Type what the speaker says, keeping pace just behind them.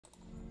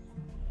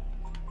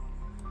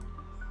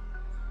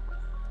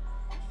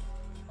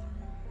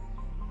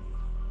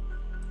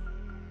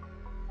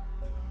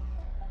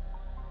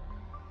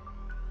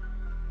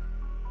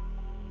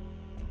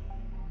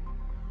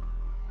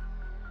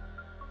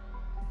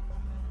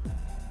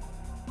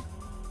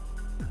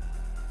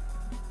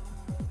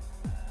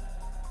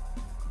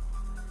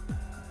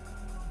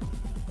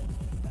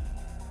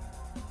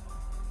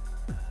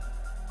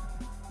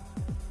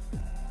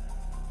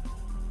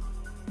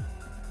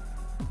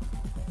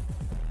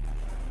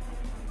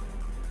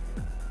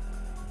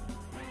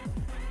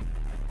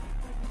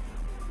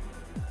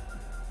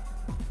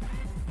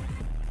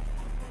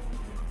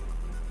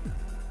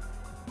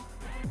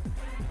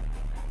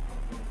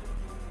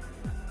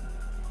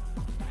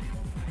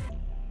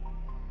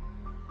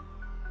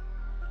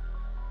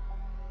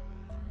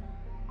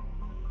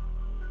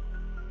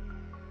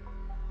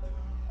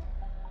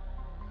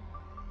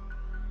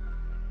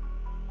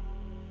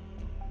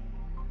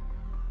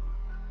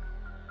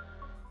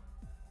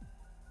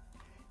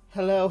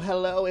Hello,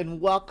 hello,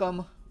 and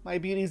welcome, my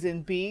beauties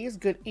and bees.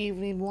 Good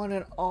evening, one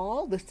and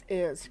all. This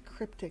is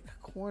Cryptic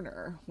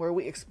Corner, where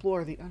we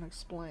explore the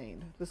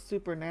unexplained, the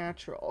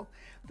supernatural,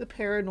 the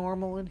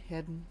paranormal and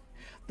hidden,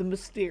 the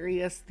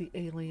mysterious, the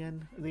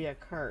alien, the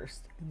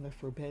accursed, and the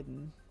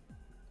forbidden.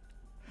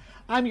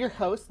 I'm your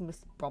host,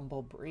 Miss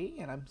Bumblebee,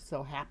 and I'm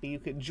so happy you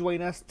could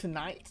join us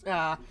tonight.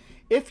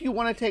 If you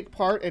want to take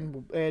part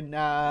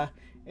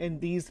in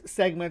these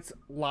segments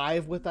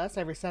live with us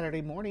every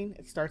Saturday morning,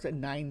 it starts at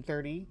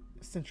 9:30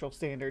 Central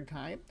Standard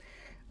Time.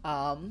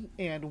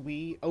 And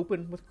we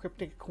open with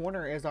Cryptic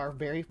Corner as our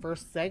very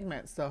first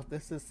segment. So if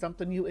this is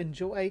something you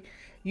enjoy,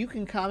 you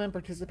can come and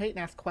participate and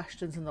ask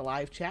questions in the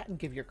live chat and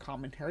give your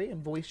commentary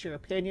and voice your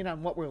opinion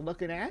on what we're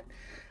looking at.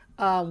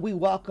 We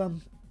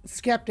welcome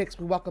skeptics,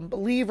 we welcome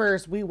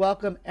believers, we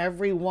welcome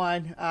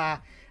everyone,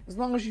 as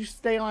long as you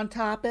stay on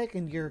topic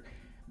and you're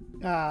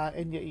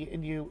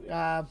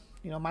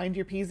mind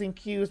your P's and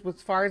Q's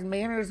as far as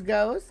manners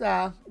goes.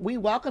 We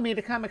welcome you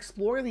to come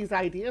explore these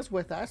ideas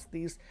with us,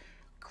 these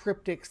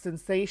cryptic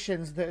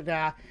sensations that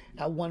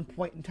at one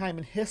point in time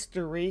in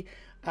history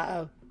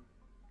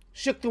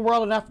shook the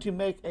world enough to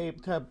make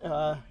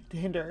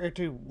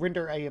to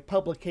render a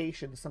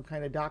publication, some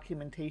kind of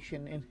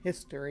documentation in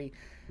history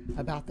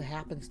about the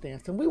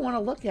happenstance. And we want to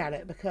look at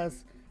it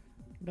because,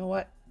 you know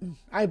what,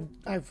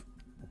 I've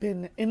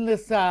been in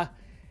this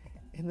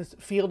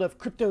field of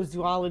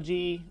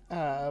cryptozoology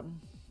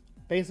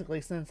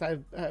basically since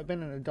I've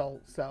been an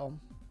adult. So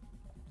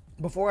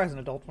before I was an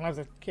adult, when I was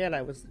a kid,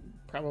 I was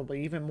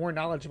probably even more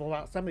knowledgeable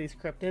about some of these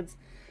cryptids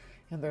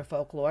and their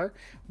folklore.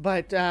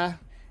 But yeah,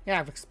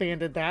 I've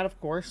expanded that,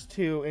 of course,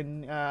 to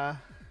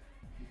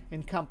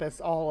encompass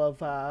all of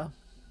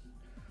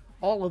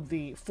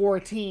the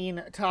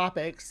 14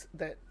 topics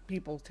that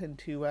people tend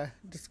to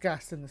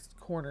discuss in the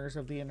corners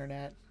of the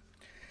internet.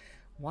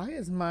 Why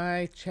is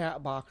my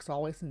chat box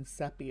always in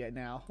sepia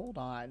now? Hold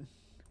on.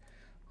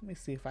 Let me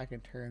see if I can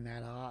turn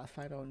that off.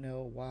 I don't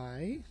know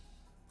why.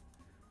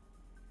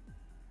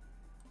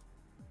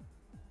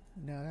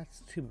 No,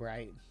 that's too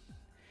bright.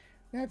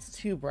 That's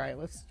too bright.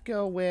 Let's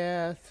go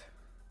with...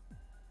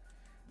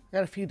 I've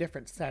got a few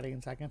different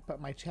settings I can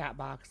put my chat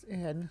box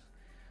in,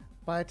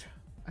 but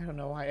I don't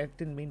know why. I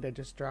didn't mean to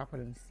just drop it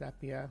in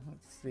sepia.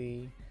 Let's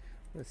see.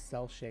 What does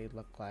cell shade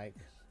look like?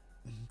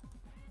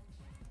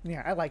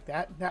 Yeah, I like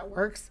that. That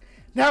works.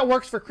 That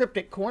works for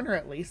Cryptic Corner,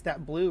 at least.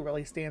 That blue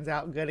really stands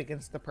out good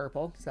against the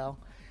purple. So,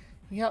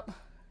 yep.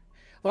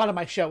 A lot of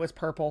my show is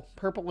purple.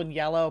 Purple and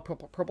yellow,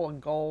 purple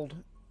and gold.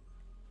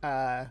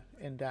 And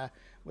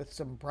with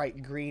some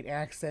bright green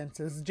accents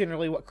is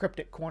generally what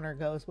Cryptic Corner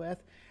goes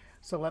with.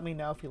 So let me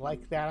know if you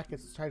like that. I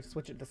could try to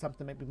switch it to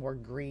something maybe more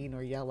green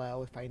or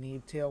yellow if I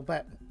need to.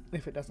 But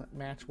if it doesn't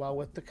match well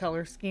with the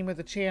color scheme of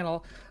the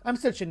channel, I'm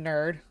such a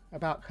nerd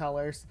about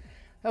colors.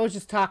 I was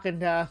just talking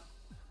to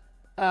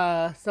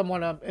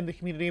someone in the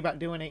community about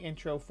doing an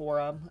intro for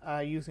them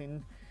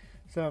using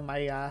some of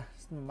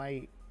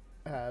my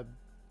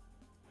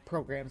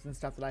programs and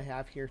stuff that I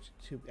have here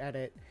to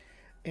edit,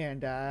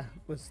 and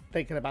was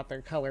thinking about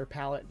their color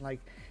palette. And like,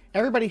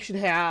 everybody should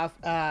have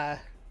at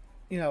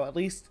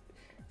least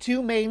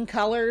 2 main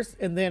colors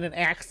and then an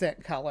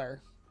accent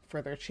color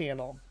for their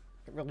channel.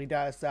 It really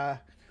does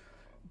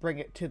bring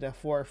it to the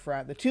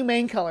forefront. The 2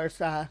 main colors,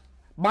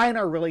 mine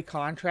are really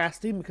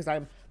contrasting because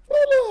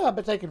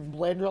but they can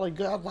blend really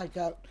good. Like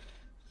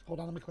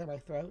hold on, let me clear my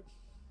throat.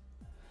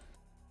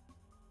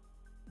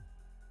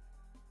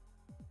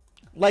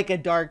 Like a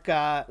dark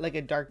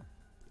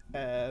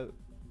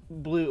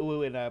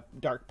blue and a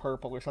dark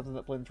purple or something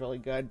that blends really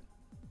good,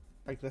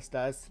 like this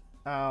does.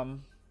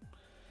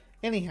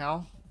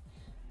 Anyhow,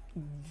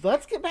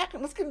 let's get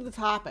into the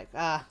topic.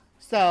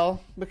 So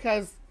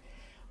because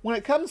when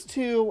it comes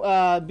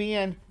to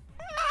being,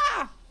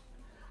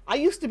 I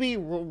used to be,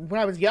 when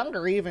I was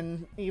younger,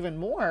 even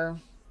more,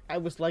 I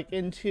was like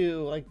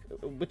into like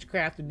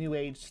witchcraft and new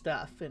age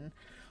stuff. And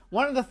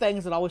one of the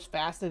things that always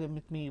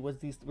fascinated me was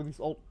these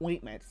old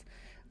ointments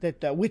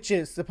that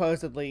witches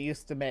supposedly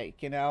used to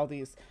make. You know,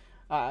 these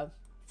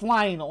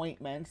flying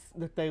ointments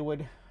that they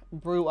would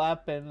brew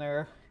up in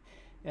their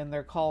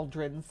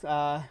cauldrons.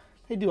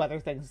 They do other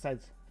things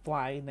besides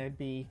flying. There'd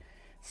be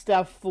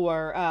stuff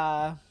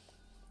for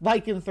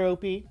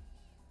lycanthropy,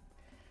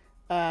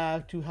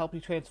 to help you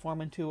transform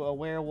into a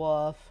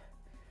werewolf,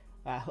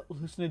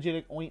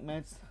 hallucinogenic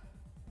ointments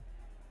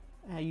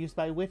used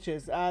by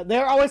witches. They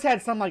always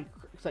had some like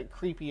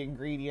creepy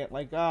ingredient,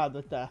 like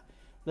that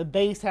the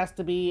base has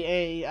to be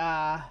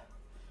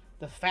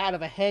the fat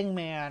of a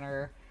hangman,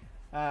 or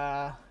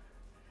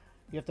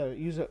you have to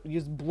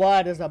use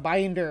blood as a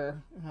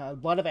binder,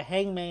 blood of a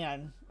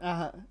hangman,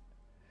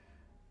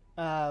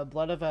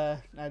 blood of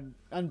an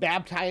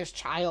unbaptized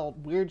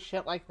child, weird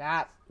shit like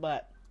that.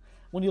 But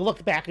when you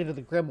looked back into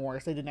the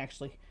grimoires, they didn't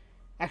actually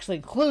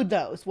include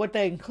those. What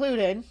they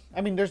included, I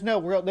mean, they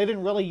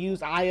didn't really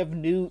use Eye of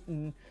Newt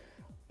and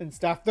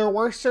stuff. There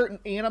were certain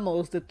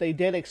animals that they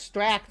did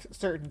extract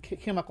certain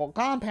chemical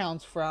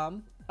compounds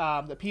from,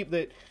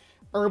 that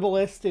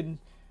herbalists and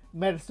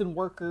medicine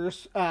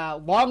workers,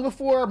 long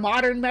before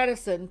modern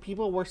medicine,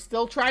 people were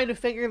still trying to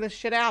figure this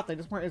shit out. They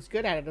just weren't as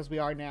good at it as we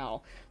are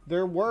now.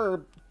 There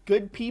were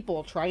good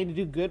people trying to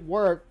do good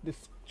work,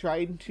 just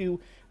trying to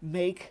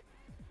make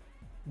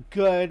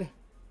good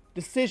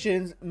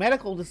decisions,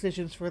 medical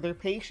decisions for their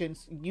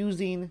patients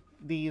using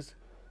these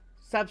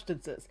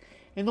substances.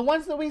 And the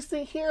ones that we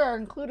see here are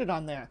included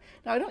on there.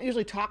 Now, I don't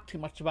usually talk too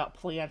much about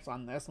plants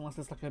on this unless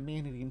it's like a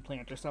man-eating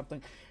plant or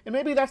something. And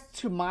maybe that's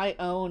to my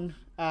own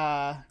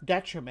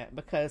detriment,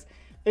 because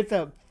it's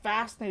a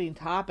fascinating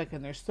topic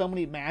and there's so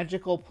many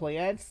magical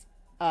plants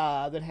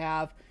that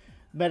have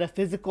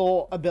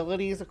metaphysical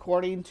abilities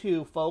according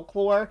to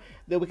folklore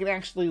that we can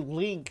actually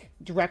link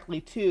directly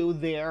to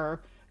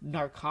their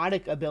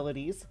narcotic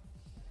abilities.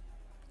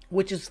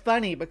 Which is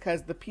funny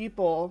because the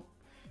people...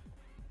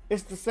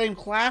 It's the same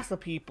class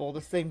of people,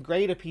 the same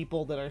grade of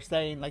people that are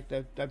saying, like,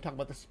 I'm talking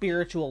about the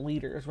spiritual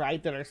leaders,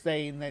 right? That are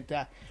saying that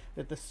that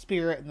the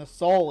spirit and the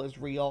soul is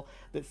real.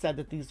 That said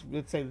that these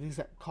would say that these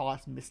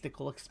cause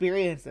mystical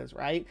experiences,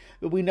 right?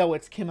 But we know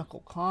it's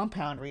chemical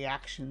compound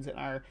reactions in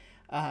our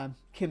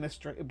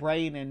chemistry,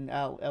 brain, and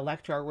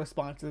electro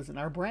responses in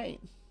our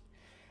brain.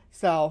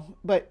 So,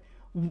 but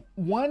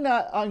one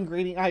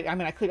ingredient, I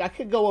mean, I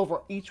could go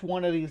over each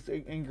one of these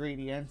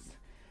ingredients.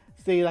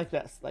 See, like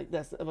this.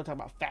 We're talking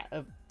about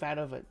fat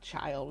of a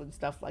child and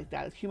stuff like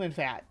that. It's human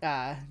fat,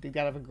 digged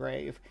out of a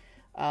grave.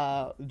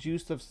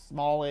 Juice of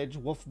smallage,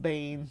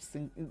 wolfbane,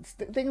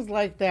 things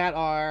like that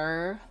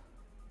are...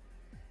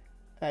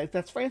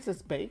 that's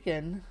Francis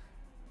Bacon.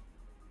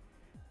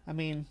 I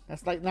mean,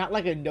 that's like not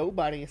like a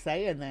nobody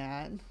saying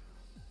that.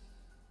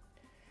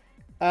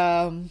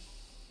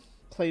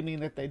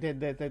 Claiming that they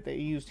did that they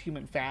used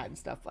human fat and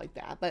stuff like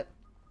that. But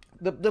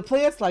the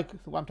plants like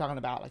what I'm talking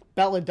about, like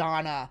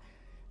belladonna,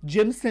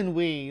 Jimson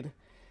weed,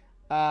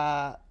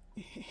 henbane,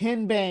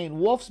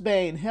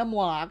 wolfsbane,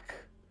 hemlock,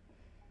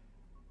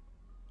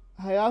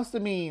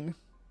 hyoscine,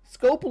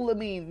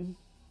 scopolamine.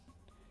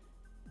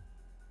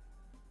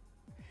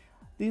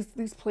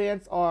 These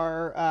plants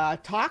are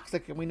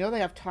toxic, and we know they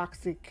have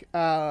toxic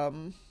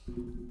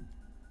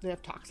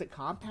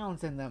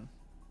compounds in them.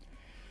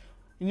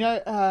 You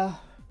know,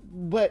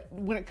 but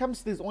when it comes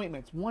to these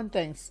ointments, one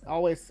thing's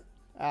always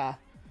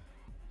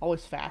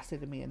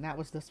fascinated me, and that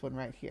was this one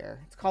right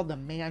here. It's called the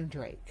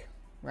Mandrake,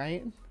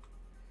 right?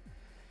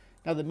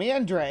 Now, the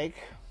Mandrake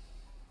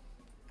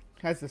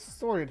has this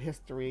sordid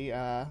history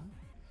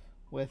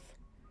with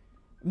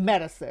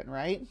medicine,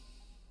 right?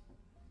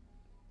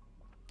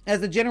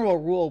 As a general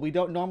rule, we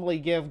don't normally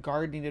give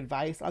gardening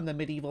advice on the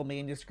Medieval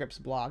Manuscripts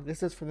blog.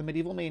 This is for the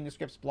Medieval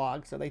Manuscripts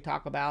blog, so they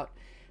talk about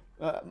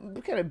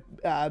kind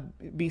of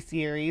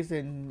bestiaries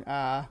and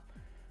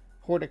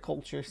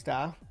horticulture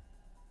stuff.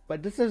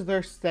 But this is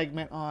their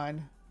segment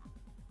on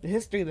the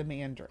history of the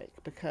Mandrake,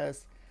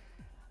 because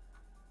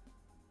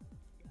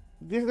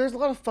there's a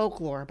lot of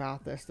folklore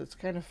about this that's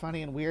kind of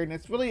funny and weird, and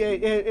it's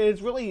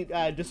really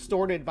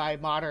distorted by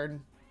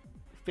modern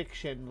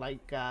fiction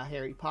like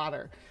Harry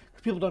Potter.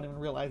 Because people don't even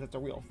realize it's a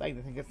real thing.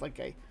 They think it's like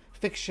a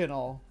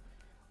fictional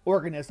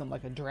organism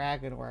like a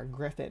dragon or a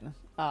griffin.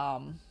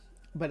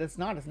 But it's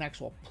not. It's an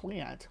actual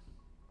plant,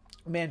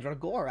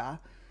 Mandragora.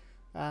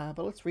 But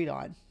let's read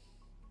on.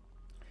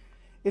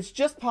 It's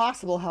just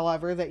possible,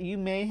 however, that you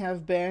may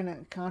have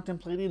been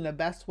contemplating the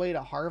best way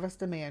to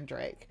harvest a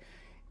mandrake.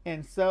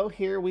 And so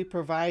here we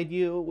provide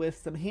you with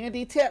some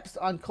handy tips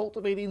on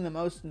cultivating the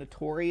most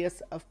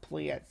notorious of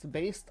plants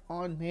based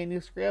on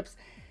manuscripts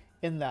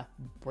in the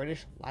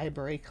British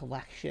Library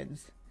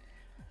collections.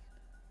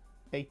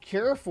 A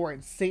cure for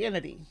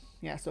insanity.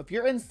 Yeah, so if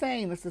you're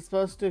insane, this is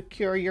supposed to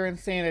cure your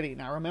insanity.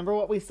 Now, remember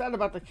what we said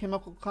about the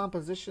chemical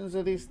compositions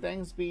of these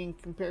things being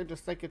compared to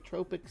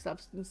psychotropic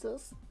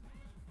substances?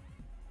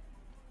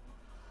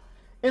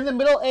 In the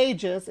Middle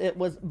Ages, it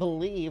was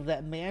believed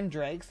that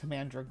mandrakes,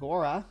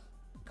 Mandragora,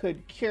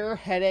 could cure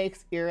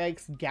headaches,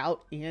 earaches,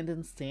 gout, and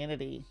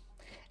insanity.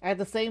 At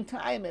the same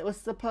time, it was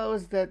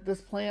supposed that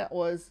this plant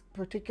was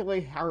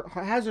particularly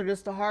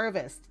hazardous to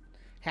harvest.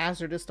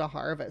 Hazardous to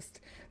harvest.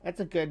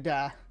 That's a good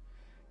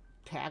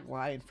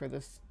tagline for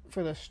this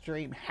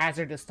stream.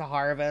 Hazardous to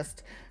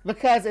harvest,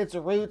 because its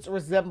roots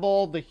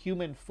resemble the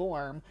human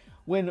form.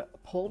 When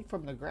pulled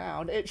from the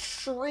ground, it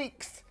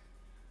shrieks.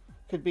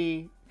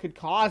 Could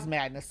cause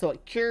madness. So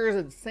it cures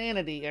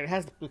insanity. It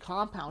has the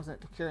compounds in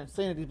it to cure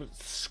insanity, but it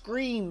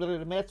screams that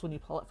it emits when you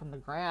pull it from the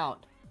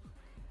ground.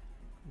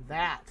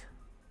 Now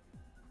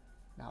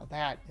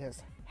that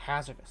is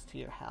hazardous to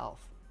your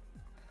health.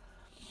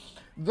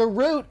 The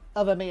root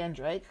of a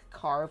mandrake,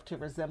 carved to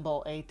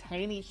resemble a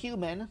tiny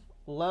human,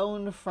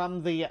 loaned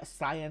from the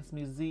Science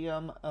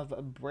Museum of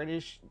a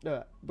British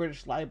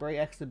Library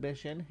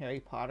exhibition,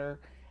 Harry Potter,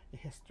 A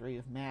History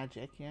of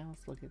Magic. Yeah,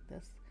 let's look at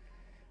this.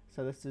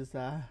 So this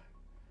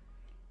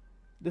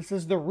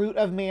is the root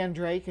of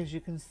mandrake, as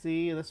you can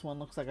see. This one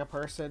looks like a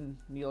person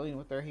kneeling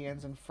with their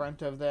hands in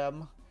front of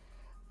them.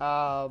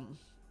 And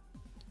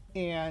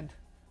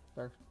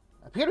they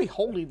appear to be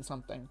holding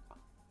something.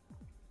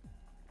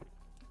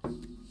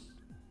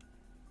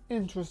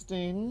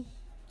 Interesting.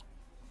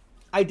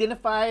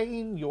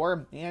 Identifying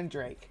your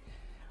mandrake.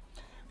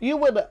 You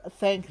would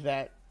think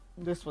that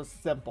this was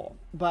simple,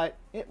 but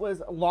it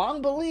was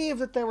long believed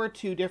that there were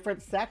two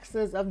different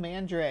sexes of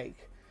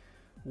mandrake,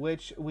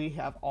 which we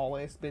have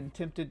always been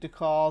tempted to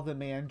call the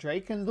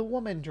mandrake and the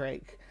woman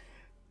drake.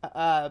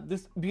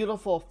 This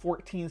beautiful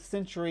 14th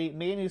century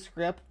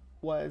manuscript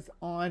was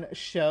on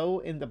show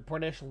in the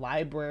British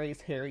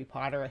Library's Harry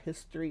Potter: A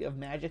History of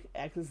Magic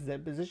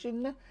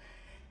exhibition.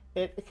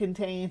 It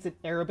contains an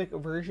Arabic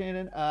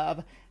version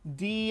of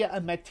De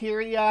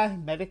Materia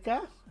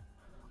Medica,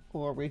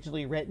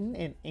 originally written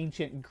in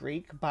ancient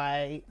Greek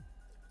by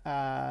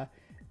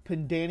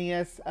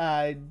Pandanius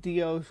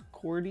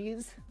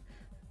Dioscorides,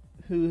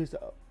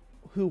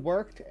 who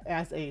worked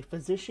as a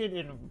physician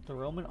in the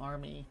Roman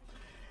army.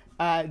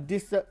 I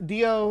just want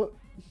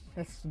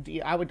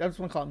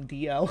to call him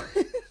Dio.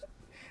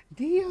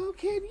 Dio,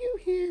 can you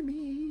hear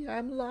me?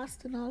 I'm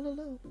lost and all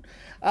alone.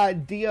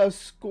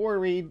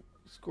 Dioscorides,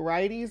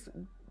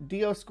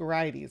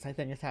 I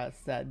think is how it's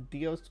said.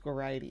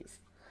 Dioscorides.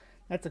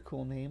 That's a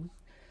cool name.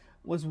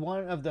 Was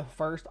one of the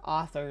first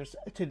authors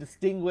to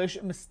distinguish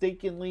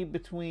mistakenly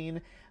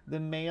between the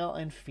male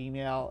and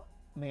female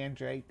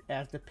mandrake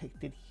as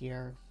depicted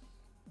here.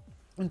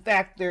 In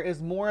fact, there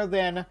is more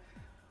than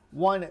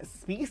one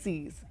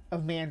species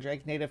of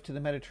mandrake native to the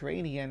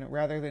Mediterranean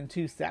rather than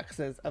two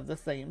sexes of the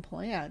same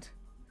plant.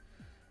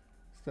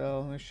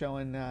 So they're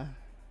showing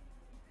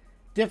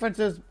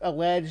differences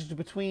alleged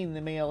between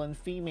the male and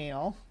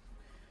female,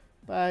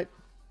 but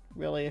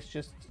really it's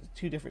just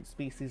two different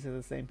species of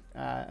the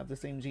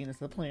same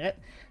genus of the plant.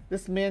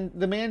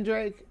 The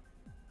mandrake,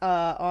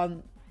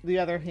 on the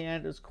other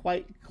hand, is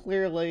quite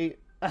clearly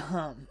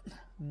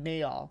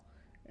male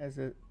as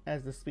the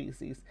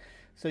species.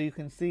 So you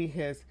can see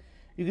his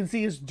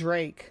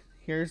drake.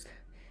 Here's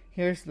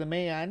the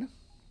man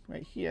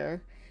right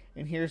here,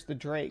 and here's the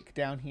drake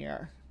down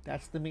here.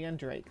 That's the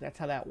mandrake. That's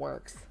how that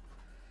works.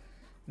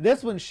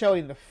 This one's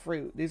showing the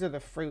fruit. These are the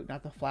fruit,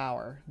 not the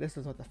flower. This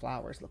is what the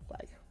flowers look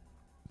like.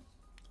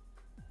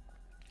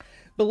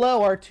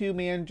 Below are two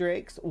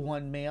mandrakes,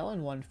 one male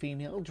and one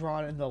female,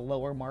 drawn in the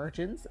lower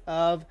margins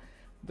of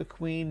the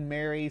Queen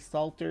Mary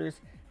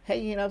Psalters,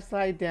 hanging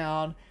upside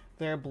down.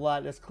 Their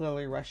blood is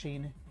clearly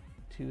rushing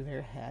to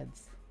their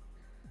heads.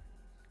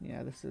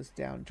 Yeah, this is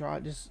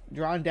just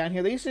drawn down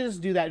here. They used to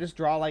just do that, just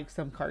draw like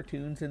some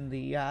cartoons in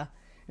the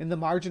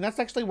margin. That's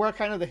actually where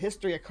kind of the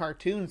history of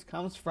cartoons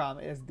comes from,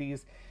 is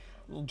these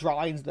little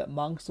drawings that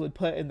monks would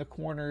put in the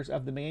corners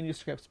of the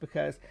manuscripts,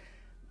 because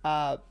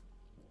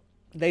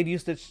they'd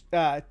used to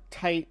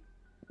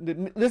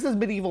this is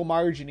medieval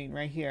margining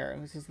right here.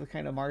 This is the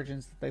kind of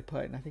margins that they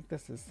put, and I think I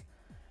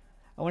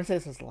want to say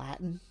this is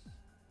Latin.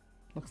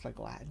 Looks like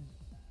Latin.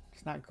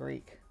 It's not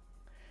Greek.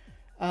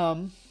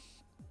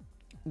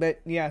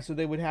 But yeah, so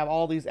they would have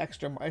all these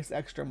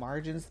extra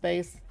margin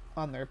space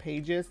on their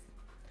pages.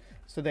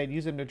 So they'd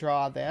use them to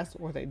draw this,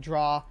 or they'd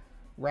draw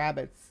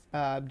rabbits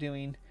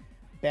doing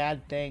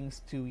bad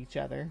things to each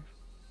other.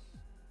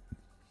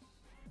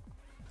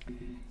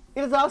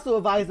 It is also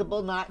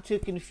advisable not to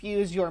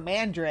confuse your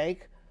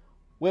mandrake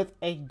with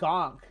a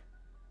gonk.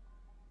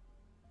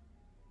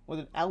 With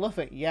an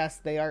elephant. Yes,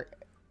 they are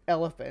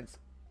elephants.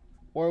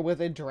 Or with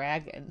a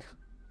dragon.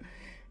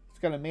 It's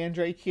got a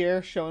mandrake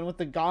here showing what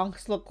the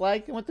gonks look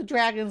like and what the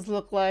dragons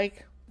look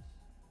like.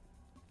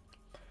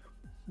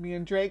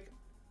 Mandrake,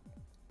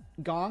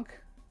 gonk,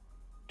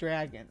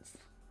 dragons.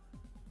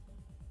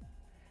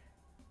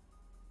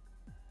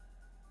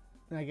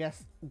 And I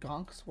guess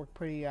gonks work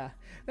pretty, that'd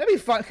be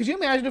fun. Could you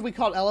imagine if we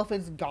called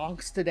elephants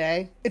gonks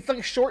today? It's like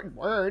a shortened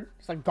word.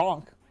 It's like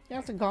gonk. Yeah,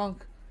 it's a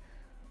gonk.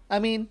 I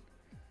mean,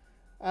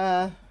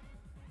 trying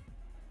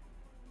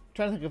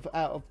to think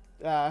of,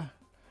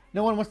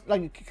 no one wants,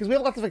 like, because we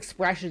have lots of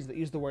expressions that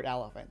use the word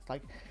elephants.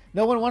 Like,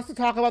 no one wants to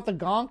talk about the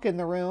gonk in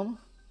the room.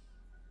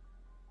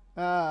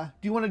 Do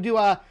you want to do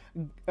a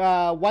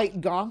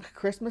white gonk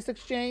Christmas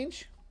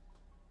exchange?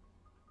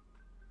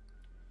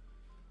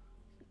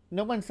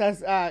 No one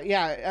says,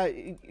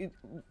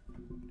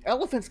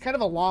 elephant's kind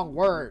of a long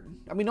word.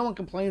 I mean, no one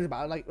complains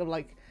about it.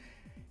 Like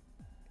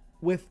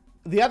with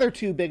the other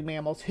two big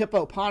mammals,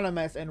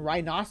 hippopotamus and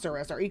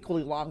rhinoceros, are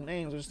equally long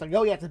names. We're just like,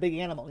 oh yeah, it's a big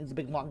animal. It needs a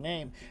big long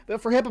name. But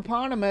for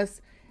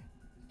hippopotamus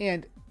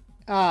and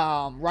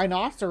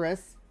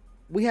rhinoceros,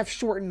 we have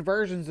shortened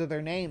versions of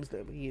their names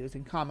that we use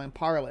in common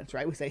parlance,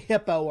 right? We say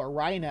hippo or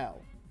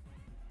rhino.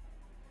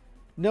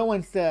 No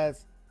one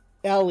says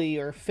Ellie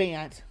or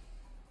Fant.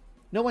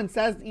 No one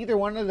says either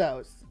one of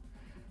those.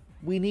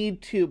 We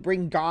need to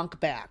bring gonk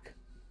back.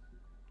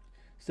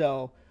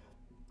 So,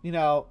 you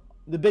know,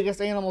 the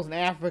biggest animals in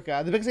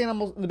Africa, the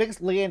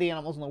biggest land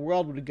animals in the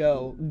world would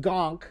go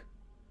gonk,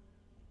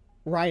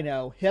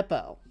 rhino,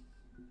 hippo,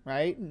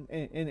 right?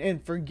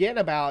 And forget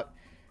about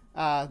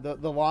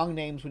the long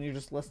names when you're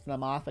just listing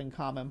them off in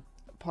common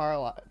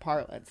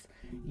parlance.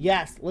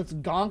 Yes, let's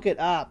gonk it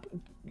up.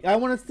 I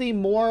want to see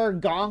more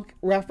gonk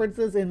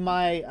references in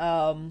my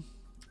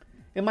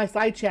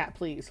side chat,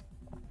 please.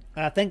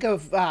 Think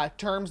of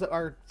terms that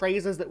are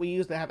phrases that we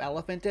use that have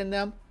elephant in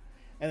them.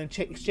 and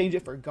then exchange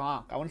it for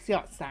gonk. I want to see how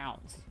it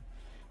sounds.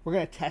 We're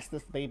going to test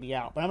this baby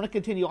out. But I'm going to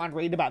continue on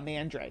reading about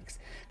mandrakes,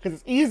 because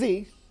it's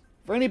easy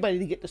for anybody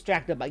to get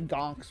distracted by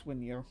gonks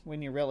when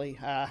you really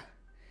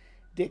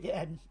dig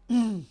in.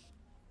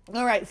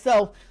 All right,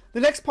 so the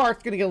next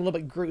part's going to get a little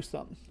bit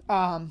gruesome.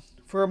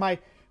 For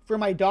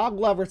my dog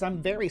lovers,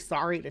 I'm very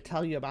sorry to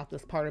tell you about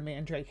this part of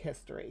mandrake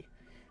history.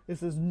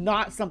 This is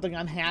not something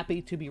I'm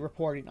happy to be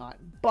reporting on,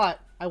 but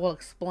I will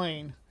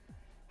explain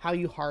how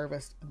you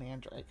harvest a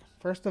mandrake.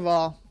 First of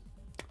all,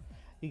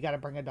 you got to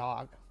bring a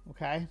dog,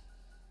 okay?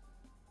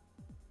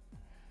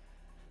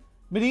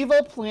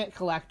 Medieval plant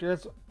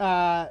collectors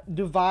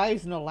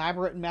devised an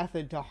elaborate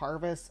method to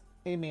harvest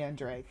a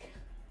mandrake.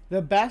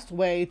 The best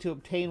way to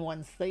obtain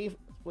one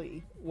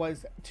safely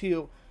was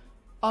to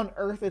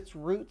unearth its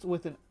roots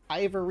with an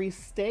ivory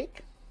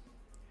stake,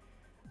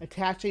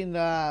 attaching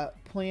the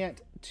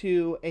plant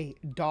to a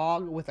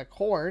dog with a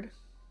cord.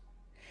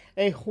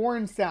 A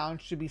horn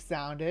sound should be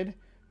sounded,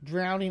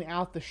 drowning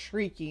out the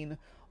shrieking,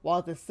 while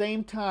at the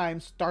same time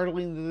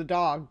startling the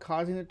dog,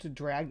 causing it to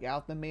drag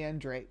out the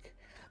mandrake.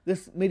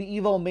 This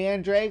medieval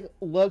mandrake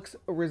looks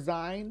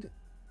resigned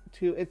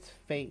to its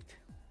fate.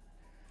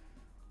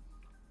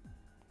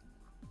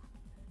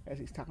 As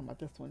he's talking about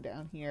this one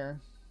down here.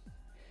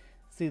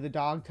 See the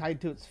dog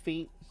tied to its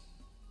feet?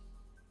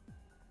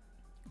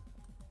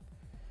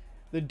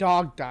 The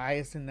dog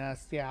dies in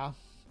this, yeah.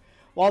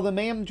 While the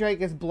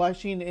mandrake is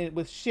blushing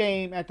with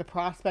shame at the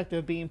prospect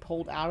of being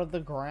pulled out of the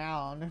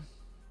ground.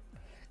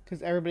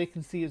 Because everybody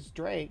can see its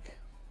drake.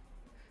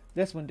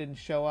 This one didn't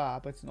show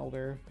up. It's an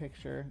older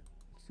picture.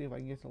 Let's see if I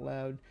can get to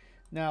load.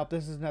 No,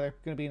 this is going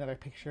to be another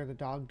picture of the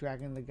dog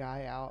dragging the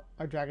guy out.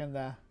 Or dragging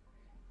the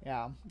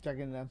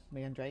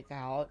mandrake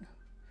out.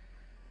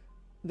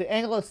 The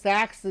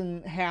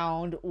Anglo-Saxon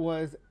hound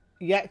was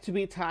yet to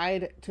be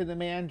tied to the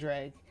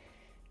mandrake.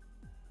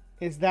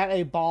 Is that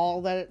a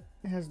ball that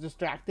has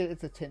distracted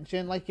its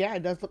attention? Like, yeah,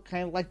 it does look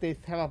kind of like they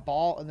have a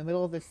ball in the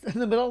middle of this, in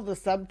the middle of the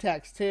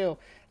subtext too.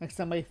 Like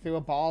somebody threw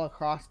a ball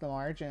across the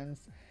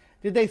margins.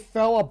 Did they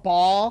throw a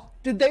ball?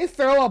 Did they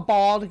throw a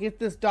ball to get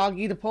this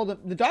doggy to pull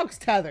the dog's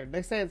tethered?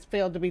 They say it's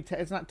failed to be,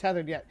 it's not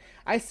tethered yet.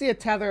 I see a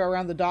tether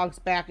around the dog's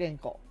back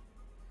ankle.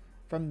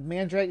 From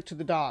mandrake to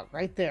the dog,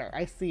 right there.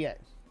 I see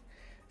it.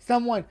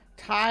 Someone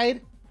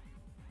tied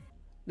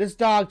this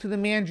dog to the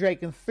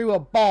mandrake and threw a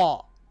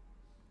ball.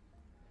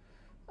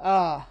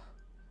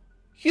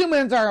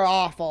 Humans are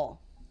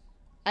awful.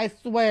 I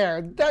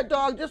swear. That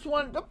dog just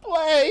wanted to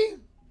play.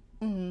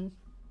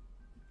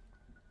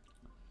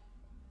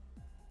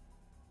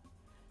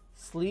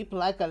 Sleep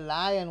like a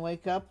lion,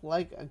 wake up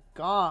like a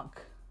gonk.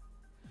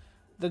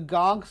 The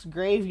gonk's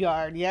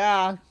graveyard.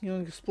 Yeah, you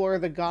can explore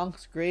the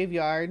gonk's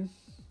graveyard.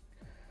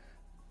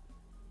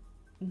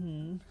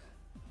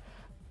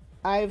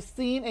 I've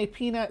seen a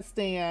peanut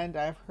stand.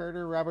 I've heard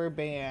a rubber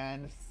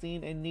band.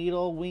 Seen a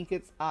needle wink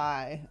its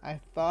eye. I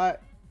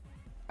thought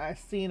I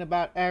seen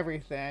about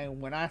everything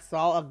when I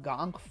saw a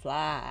gonk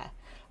fly.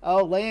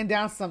 Oh, laying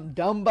down some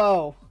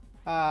Dumbo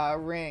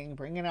ring.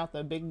 Bringing out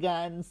the big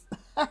guns.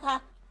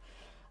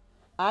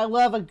 I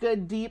love a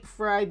good deep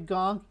fried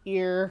gonk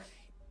ear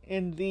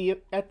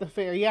at the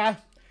fair. Yeah,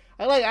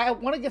 I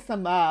want to get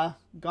some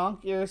gonk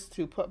ears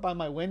to put by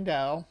my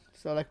window.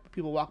 So like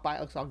people walk by,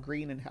 it looks all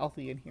green and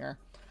healthy in here.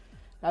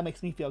 That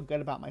makes me feel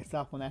good about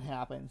myself when that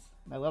happens.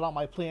 I let all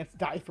my plants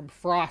die from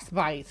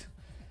frostbite.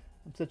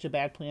 I'm such a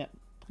bad plant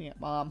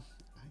mom.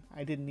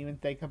 I didn't even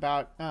think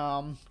about,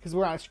 because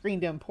we're on a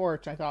screened in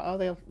porch. I thought, oh,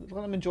 they'll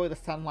let them enjoy the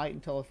sunlight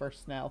until the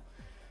first snow.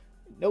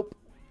 Nope.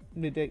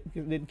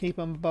 Didn't keep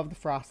them above the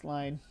frost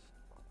line.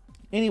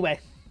 Anyway,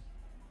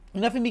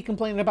 enough of me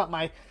complaining about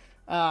my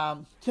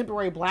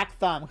temporary black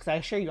thumb, because I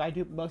assure you I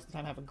do most of the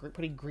time have a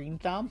pretty green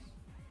thumb.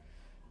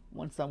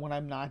 When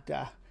I'm not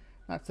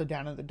so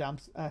down in the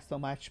dumps so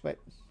much, but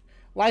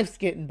life's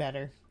getting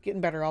better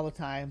all the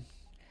time.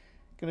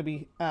 Gonna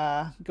be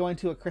going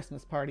to a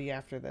Christmas party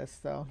after this,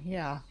 so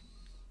yeah.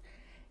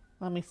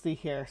 Let me see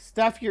here.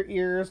 Stuff your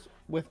ears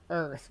with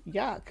earth.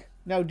 Yuck.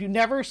 No, do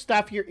never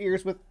stuff your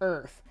ears with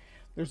earth.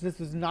 This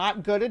is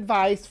not good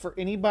advice for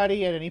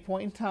anybody at any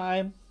point in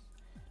time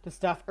to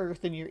stuff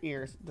earth in your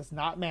ears. It does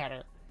not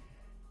matter.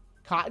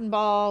 Cotton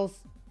balls,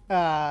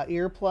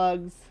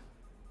 earplugs.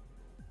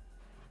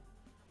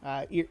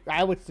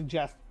 I would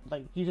suggest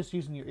like you just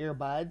using your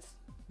earbuds,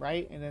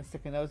 right? And then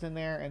sticking those in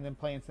there and then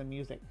playing some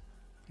music.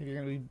 If you're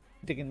going to be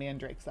digging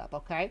mandrakes up,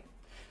 okay?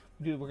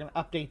 Dude, we're going to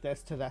update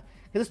this to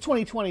because it's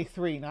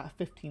 2023, not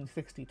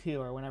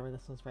 1562 or whenever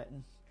this was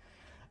written.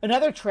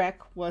 Another trick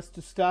was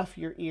to stuff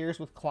your ears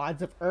with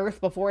clods of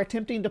earth before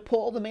attempting to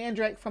pull the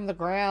mandrake from the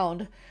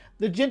ground.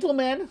 The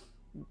gentleman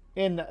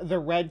in the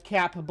red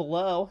cap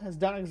below has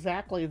done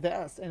exactly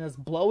this and is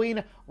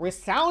blowing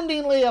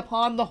resoundingly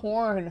upon the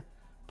horn.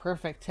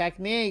 Perfect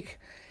technique.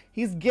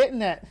 He's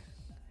getting it.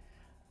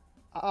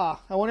 I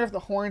wonder if the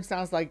horn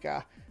sounds like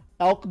a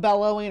elk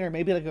bellowing or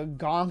maybe like a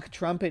gonk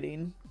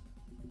trumpeting.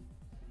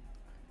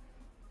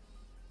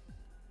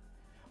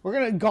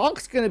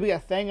 Gonk's gonna be a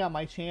thing on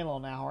my channel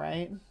now,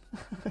 right?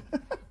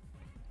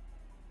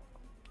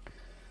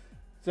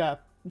 It's a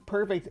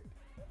perfect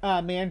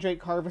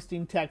Mandrake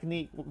harvesting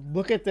technique.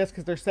 Look at this,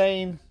 because they're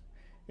saying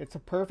it's a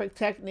perfect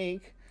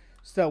technique.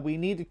 So we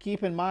need to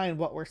keep in mind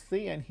what we're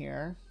seeing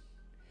here.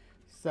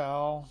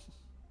 So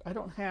I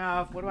don't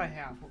have, what do I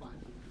have? Hold on.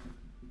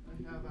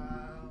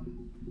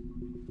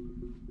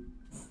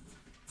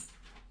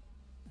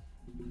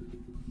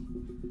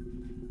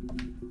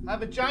 I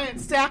have a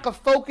giant stack of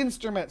folk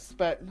instruments,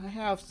 but I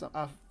have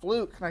a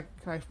flute. Can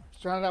I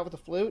drown it out with a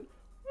flute?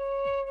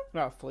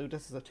 Not a flute,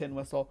 this is a tin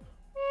whistle.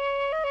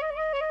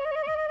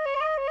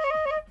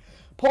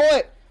 Pull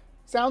it!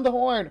 Sound the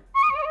horn.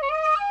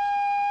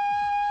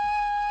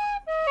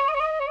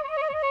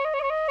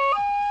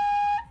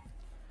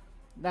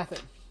 Nothing.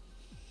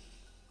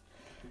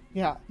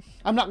 Yeah,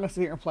 I'm not going to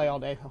sit here and play all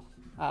day,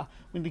 though.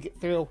 We need to get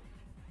through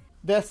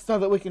this so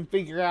that we can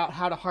figure out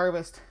how to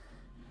harvest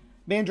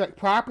Mandrake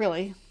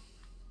properly.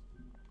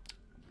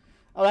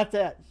 Oh, that's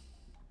it.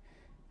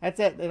 That's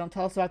it. They don't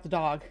tell us about the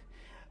dog.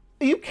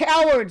 You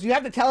cowards! You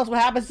have to tell us what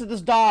happens to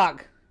this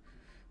dog.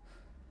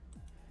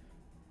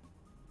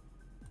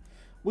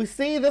 We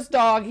see this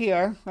dog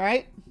here,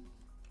 right?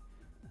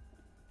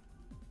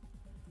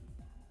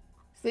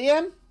 See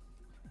him?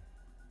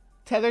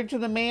 Tethered to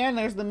the man.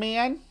 There's the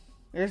man.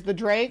 There's the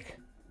Drake.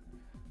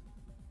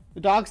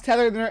 The dog's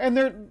tethered there, and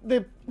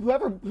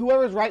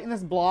whoever's writing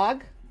this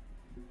blog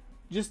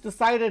just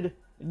decided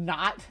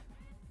not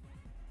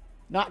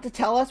to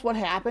tell us what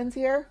happens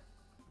here.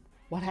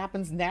 What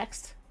happens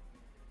next?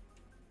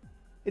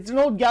 It's an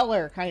old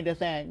Geller kind of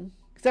thing.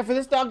 Except for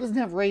this dog doesn't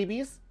have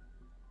rabies.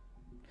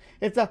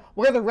 It's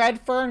where the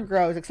red fern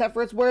grows, except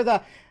for it's where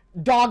the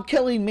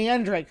dog-killing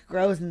Mandrake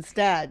grows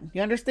instead.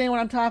 You understand what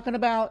I'm talking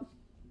about?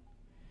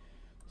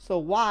 So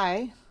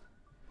why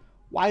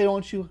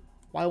won't you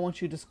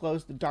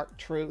disclose the dark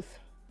truth?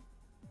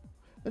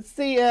 Let's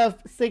see if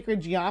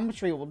sacred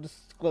geometry will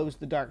disclose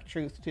the dark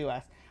truth to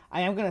us.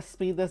 I am going to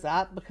speed this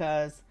up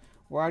because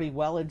we're already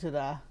well into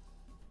the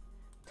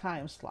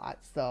time slot,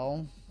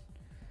 so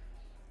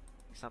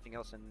something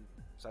else, and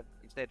so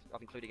instead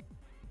of including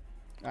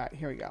alright,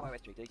 here we go.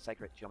 OSGD,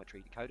 sacred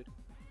geometry decoded,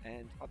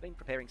 and I've been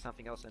preparing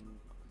something else, and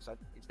so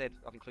instead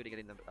of including it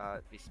in the,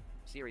 this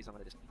series, I'm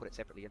going to just put it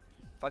separately and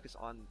focus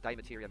on De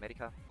Materia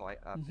Medica by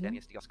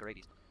Pedanius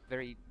Dioscorides.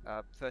 Very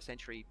first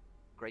century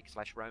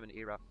Greek/Roman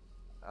era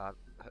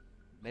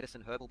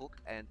medicine herbal book,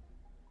 and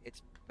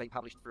it's been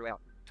published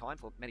throughout time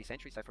for many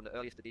centuries. So from the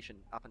earliest edition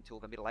up until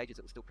the Middle Ages,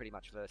 it was still pretty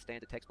much the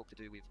standard textbook to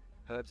do with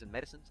herbs and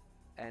medicines,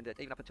 and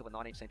even up until the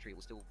 19th century, it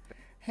was still.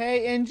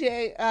 Hey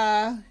NJ,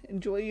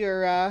 enjoy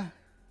your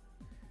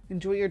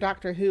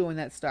Doctor Who when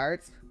that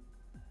starts.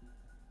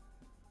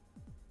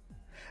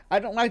 I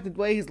don't like the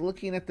way he's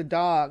looking at the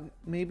dog.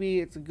 Maybe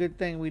it's a good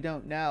thing we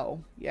don't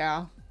know.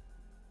 Yeah.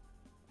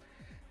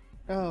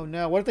 Oh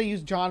no! What if they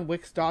use John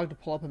Wick's dog to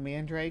pull up a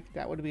Mandrake?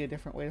 That would be a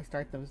different way to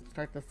start the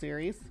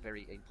series.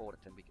 Very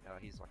important, and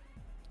here's like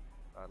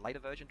a later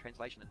version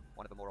translation, and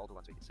one of the more older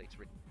ones we can see it's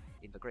written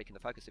in the Greek. And the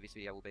focus of this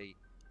video will be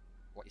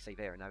what you see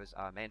there, and those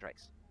are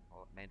mandrakes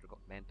or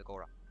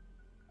mandragora.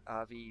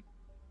 The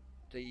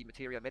De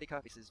Materia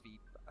Medica. This is the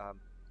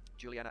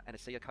Juliana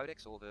Anicia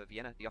Codex, or the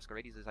Vienna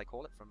Dioscorides as they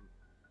call it, from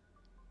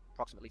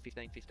approximately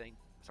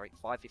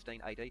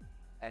 515 AD.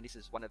 And this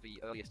is one of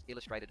the earliest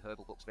illustrated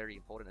herbal books, very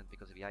important, and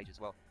because of the age as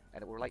well.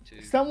 And it will relate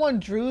to... Someone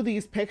drew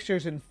these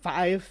pictures in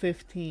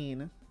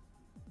 515.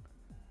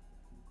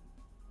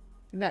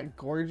 Isn't that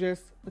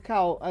gorgeous? Look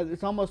how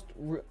it's almost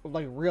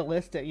like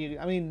realistic.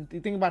 I mean,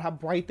 you think about how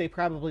bright they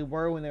probably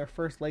were when they were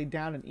first laid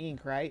down in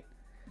ink, right?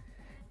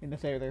 And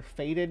if they're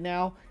faded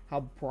now,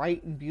 how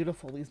bright and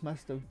beautiful these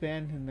must have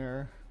been in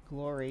their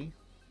glory.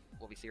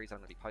 All the series I'm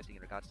going to be posting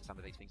in regards to some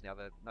of these things now.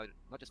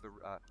 Not just the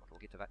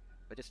we'll get to that,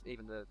 but just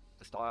even the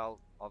style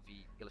of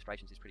the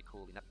illustrations is pretty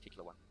cool in that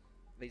particular one.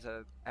 These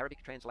are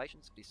Arabic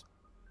translations. This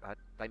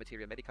De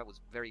Materia Medica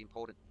was very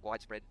important,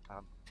 widespread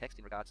text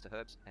in regards to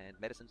herbs and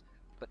medicines,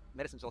 but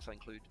medicines also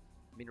include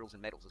minerals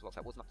and metals as well.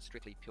 So it was not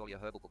strictly purely a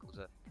herbal book; it was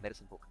a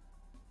medicine book.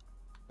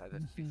 The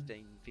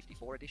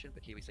 1554 edition,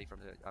 but here we see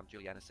from the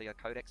Juliana Cia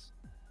Codex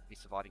this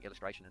surviving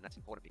illustration, and that's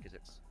important because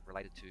it's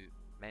related to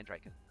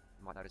Mandrake. And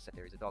you might notice that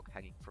there is a dog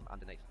hanging from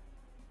underneath.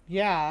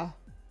 Yeah.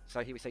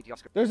 So here we see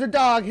Dioscorides. There's a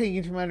dog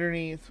hanging from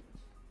underneath,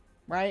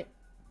 right?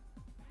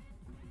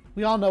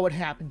 We all know what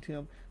happened to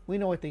him. We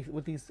know what these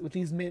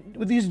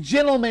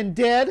gentlemen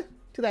did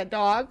to that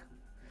dog.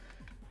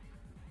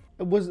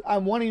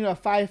 I'm wanting a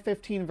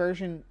 515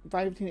 version,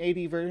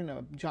 515 AD version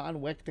of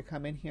John Wick to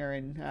come in here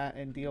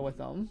and deal with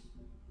them.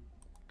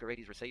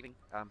 Dioscorides receiving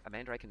a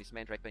mandrake, and this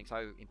mandrake being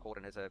so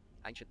important as an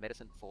ancient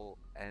medicine for,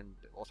 and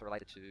also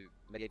related to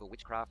medieval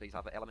witchcraft, these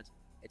other elements,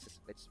 it's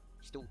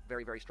still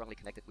very, very strongly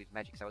connected with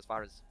magic. So as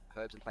far as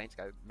herbs and plants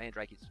go,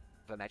 mandrake is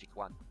the magic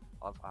one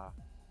of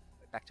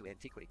back to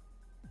antiquity.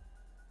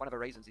 One of the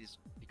reasons is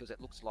because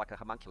it looks like a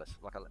homunculus,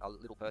 like a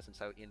little person.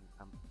 So in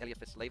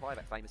Eliphas Levi,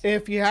 that famous...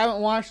 If you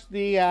haven't watched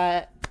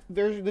the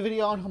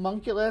video on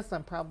homunculus,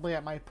 I'm probably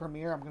at my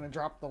premiere. I'm going to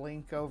drop the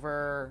link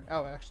over...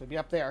 Oh, actually, it'll be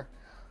up there.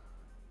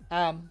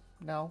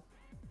 No.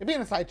 It'd be in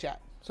the side chat,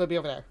 so it'd be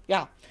over there.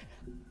 Yeah.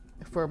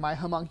 for my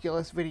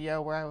homunculus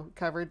video where I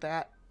covered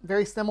that.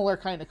 Very similar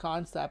kind of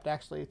concept,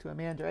 actually, to a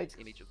mandrake.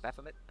 Image of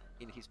Baphomet.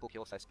 In his book, he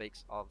also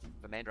speaks of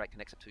the mandrake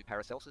connected to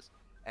Paracelsus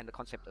and the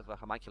concept of a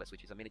homunculus,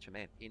 which is a miniature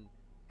man. In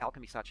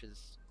alchemy, such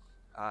as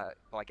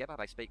by Geber,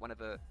 they speak one of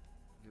the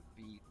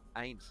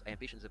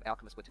ambitions of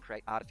alchemists were to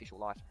create artificial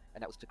life,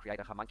 and that was to create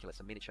a homunculus,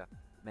 a miniature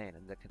man,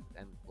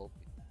 and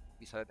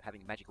is heard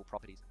having magical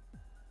properties,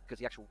 because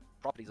the actual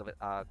properties of it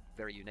are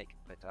very unique,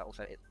 but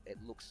also it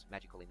looks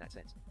magical in that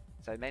sense.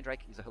 So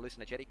Mandrake is a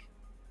hallucinogenic.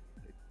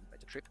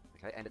 It's a trip,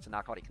 okay, and it's a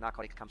narcotic.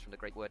 Narcotic comes from the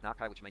Greek word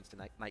narco, which means to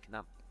make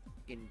numb.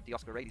 In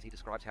Dioscorides, he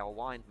describes how a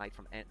wine made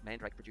from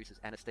mandrake produces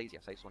anesthesia.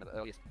 So it's one of the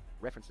earliest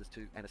references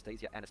to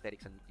anesthesia,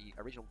 anesthetics, and the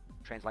original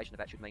translation of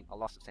that should mean a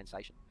loss of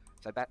sensation.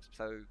 So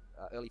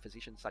early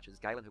physicians such as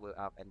Galen, who were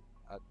there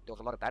was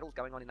a lot of battles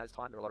going on in those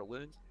times. There were a lot of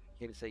wounds.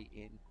 You even see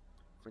in,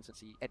 for instance,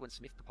 the Edwin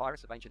Smith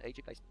Papyrus of ancient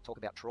Egypt, they talk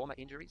about trauma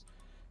injuries.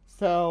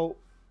 So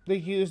they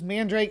used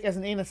mandrake as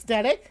an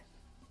anesthetic,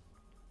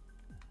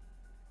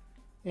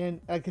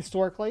 and like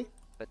historically.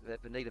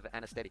 But the need of an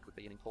anesthetic would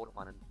be an important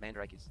one, and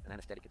mandrake is an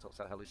anesthetic. It's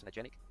also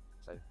hallucinogenic.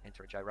 So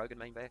enter a Joe Rogan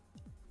meme there.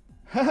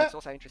 It's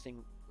also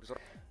interesting.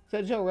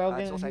 So Joe Rogan.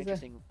 It's also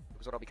interesting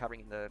because what I'll be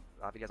covering in the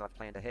videos I've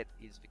planned ahead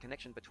is the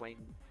connection between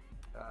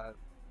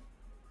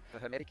the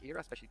Hermetic era,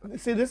 especially.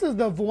 See, this is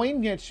the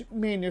Voynich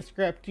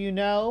manuscript. Do you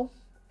know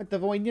what the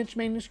Voynich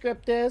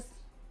manuscript is?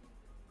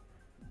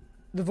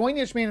 The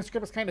Voynich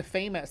manuscript is kind of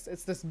famous.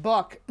 It's this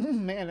book.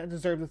 Man, it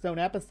deserves its own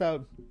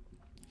episode.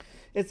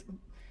 It's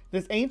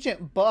this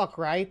ancient book,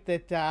 right?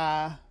 That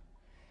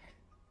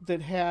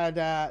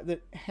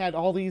had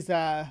all these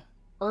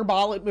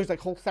herbology. There's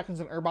like whole sections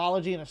in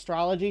herbology and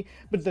astrology,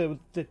 but the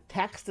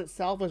text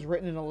itself was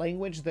written in a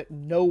language that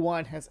no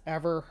one has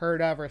ever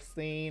heard of or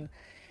seen.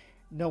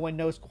 No one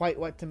knows quite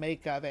what to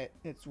make of it.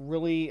 It's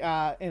really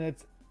and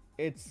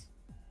it's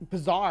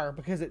bizarre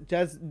because it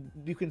does.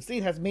 You can see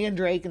it has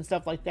mandrake and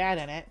stuff like that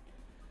in it.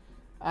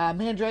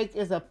 Mandrake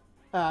is a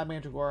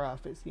Mandragora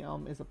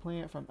officium is a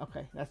plant from.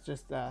 Okay, that's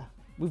just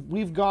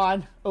we've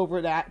gone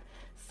over that.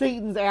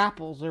 Satan's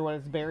apples are what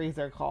its berries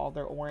are called.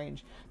 They're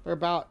orange. They're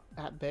about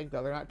that big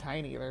though. They're not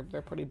tiny.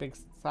 They're pretty big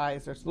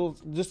size. They're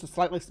just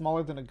slightly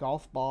smaller than a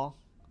golf ball.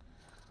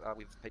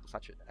 With people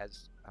such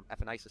as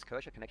Athanasius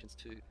Kircher, connections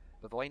to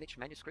the Voynich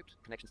manuscript,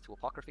 connections to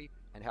apocryphy,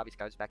 and how this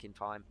goes back in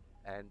time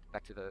and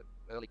back to the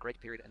early Greek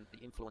period and the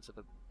influence of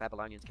the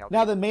Babylonians.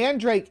 Now, the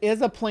mandrake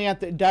is a plant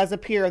that does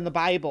appear in the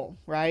Bible,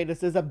 right?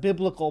 This is a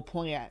biblical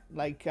plant.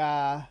 Like,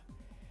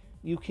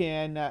 you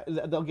can,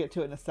 they'll get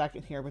to it in a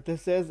second here, but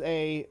this is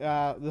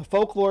the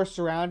folklore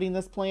surrounding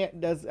this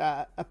plant does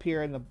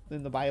appear in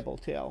the Bible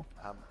too.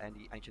 And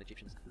the ancient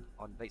Egyptians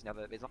on these. Now,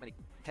 there's not many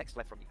texts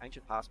left from the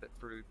ancient past, but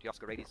through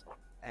Dioscorides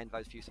and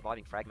those few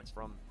surviving fragments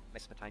from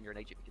Mesopotamia and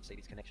Egypt, you can see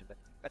this connection. But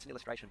that's an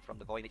illustration from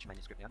the Voynich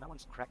manuscript. Now, no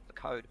one's cracked the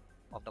code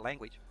of the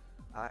language.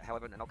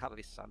 However, and I'll cover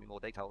this in more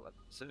detail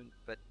soon,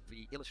 but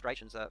the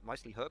illustrations are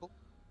mostly herbal.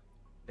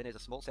 Then there's a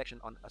small section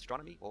on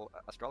astronomy or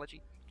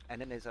astrology, and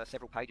then there's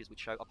several pages which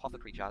show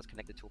apothecary jars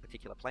connected to a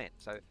particular plant.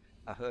 So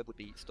a herb would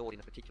be stored in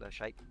a particular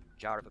shape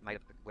jar, made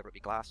of whether it be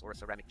glass or a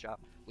ceramic jar,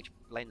 which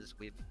blends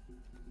with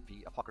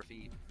the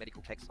apocryphy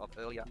medical texts of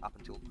earlier up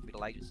until the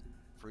Middle Ages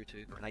through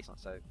to the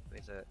Renaissance. So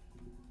there's a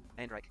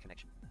mandrake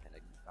connection, and they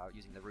are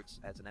using the roots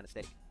as an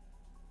anesthetic.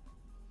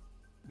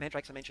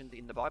 Mandrakes are mentioned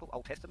in the Bible,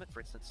 Old Testament, for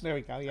instance. There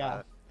we go,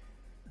 yeah.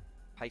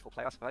 Pay for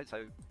play, I suppose.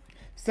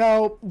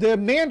 So the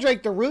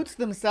mandrake, the roots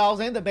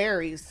themselves and the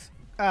berries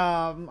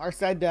are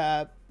said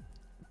to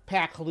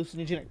pack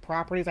hallucinogenic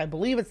properties. I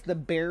believe it's the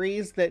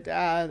berries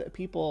that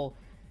people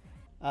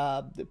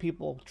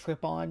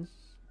trip on,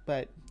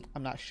 but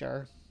I'm not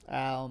sure.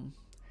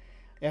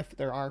 If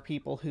there are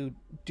people who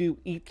do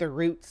eat the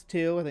roots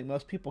too. I think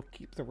most people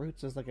keep the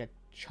roots as like a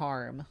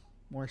charm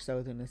more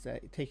so than as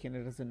taking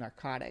it as a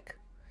narcotic.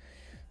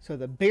 So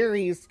the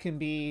berries can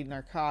be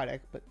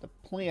narcotic, but the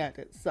plant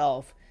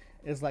itself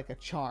is like a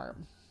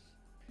charm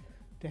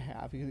to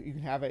have. You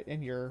can have it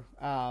in your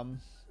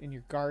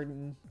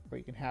garden, or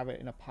you can have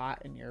it in a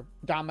pot in your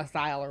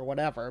domicile or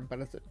whatever.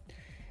 But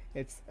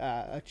it's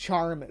a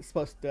charm. It's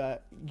supposed to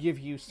give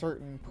you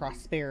certain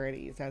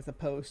prosperities, as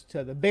opposed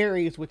to the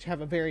berries, which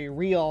have a very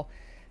real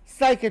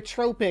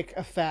psychotropic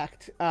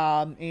effect,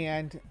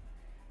 and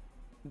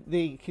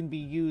they can be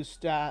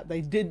used.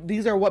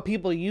 These are what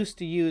people used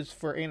to use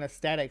for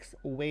anesthetics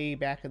way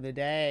back in the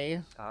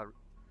day.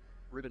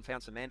 Reuben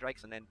found some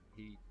mandrakes, and then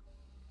he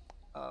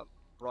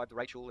bribed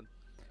Rachel, and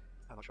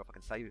I'm not sure if I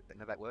can say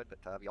that word,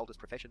 but the oldest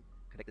profession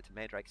connected to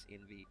mandrakes in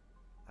the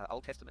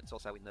Old Testament. It's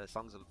also in the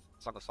Song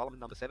of Solomon,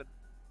 number 7.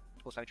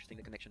 Also interesting,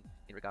 the connection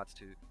in regards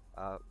to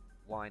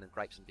wine and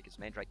grapes, and because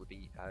mandrake would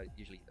be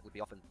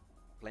often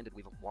blended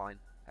with wine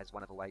as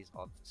one of the ways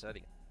of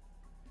serving it.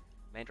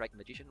 Mandrake the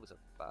Magician was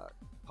a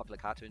popular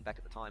cartoon back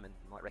at the time, and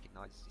you might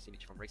recognize this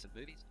image from recent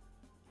movies.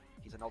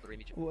 He's an older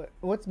image.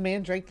 What's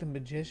Mandrake the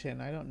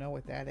Magician? I don't know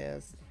what that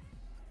is.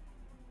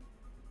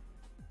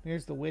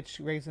 Here's the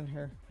witch raising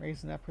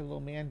up her little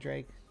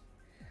mandrake.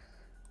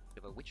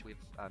 Of a witch with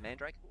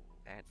mandrake.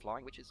 and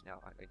flying witches. Now,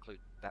 I include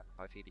that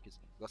both here because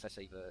we also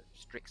see the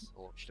Strix,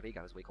 or Shriek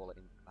as we call it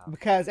in...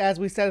 because, as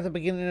we said at the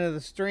beginning of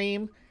the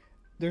stream,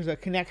 there's a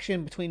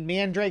connection between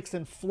mandrakes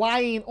and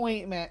flying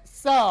ointment.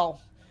 So,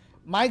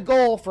 my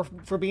goal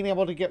for being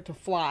able to get to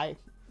fly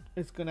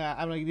is I'm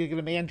gonna get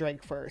a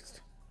mandrake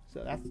first.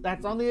 So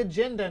that's on the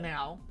agenda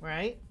now,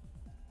 right?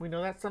 We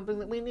know that's something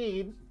that we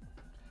need.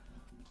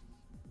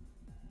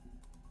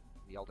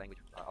 The old language,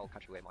 old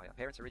country where my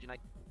parents originate,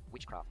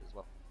 witchcraft as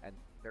well, and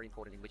very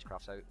important in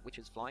witchcraft. So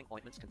witches' flying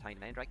ointments contain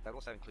mandrake. They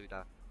also include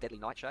deadly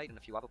nightshade and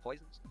a few other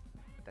poisons.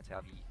 That's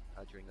how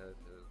during the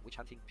witch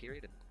hunting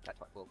period, and that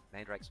type, well,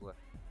 mandrakes were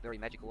very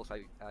magical. Also,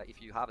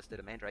 if you harvested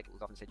a mandrake, it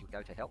was often said you would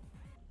go to hell.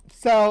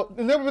 So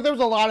there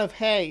was a lot of,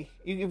 hey,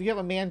 if you have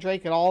a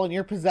mandrake at all in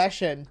your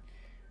possession,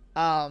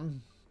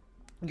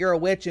 you're a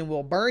witch and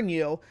we'll burn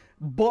you.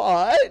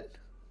 But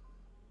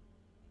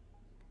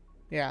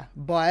yeah,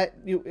 but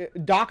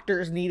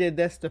doctors needed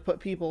this to put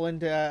people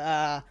into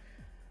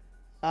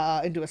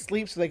a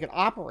sleep so they could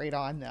operate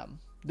on them.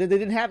 They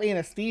didn't have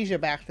anesthesia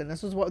back then.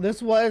 This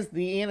was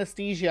the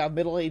anesthesia of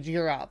Middle-Age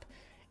Europe.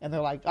 And they're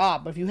like,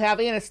 but if you have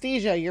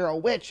anesthesia, you're a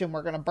witch and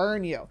we're going to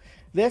burn you.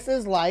 This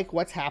is like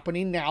what's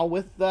happening now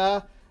with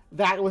a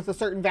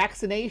certain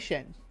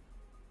vaccination,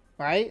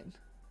 right?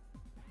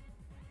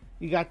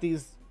 You got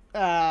this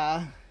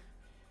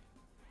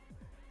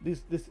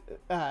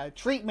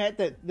treatment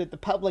that the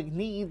public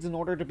needs in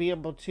order to be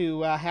able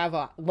to have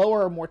a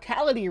lower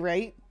mortality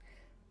rate.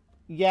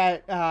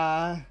 Yet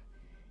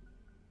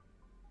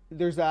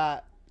there's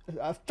a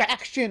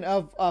faction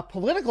of a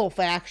political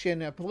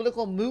faction, a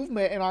political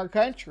movement in our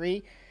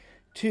country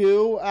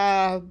to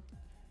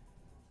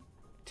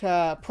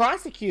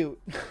prosecute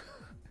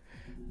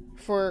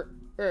for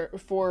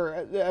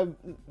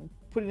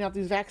putting out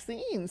these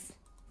vaccines.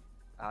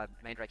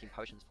 Mandrake in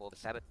potions for the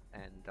Sabbath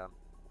and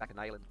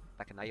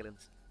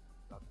Bacchanalians,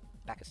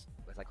 Bacchus,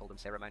 as they call them,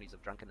 ceremonies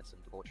of drunkenness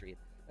and debauchery,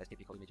 as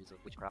typical images of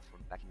witchcraft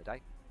from back in the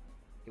day.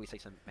 Here we see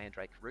some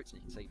mandrake roots,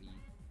 and you can see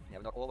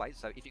not always.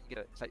 So if you can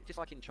get so just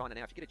like in China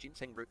now, if you get a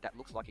ginseng root that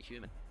looks like a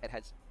human, it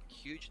has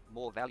huge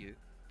more value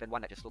than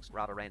one that just looks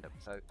rather random.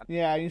 So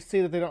yeah, you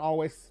see that they don't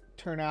always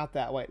turn out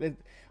that way.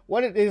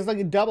 What it is, like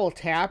a double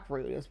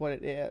taproot is what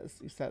it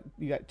is.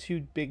 You got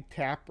two big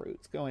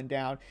taproots going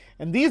down,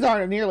 and these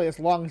aren't nearly as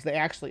long as they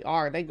actually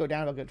are. They go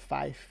down to a good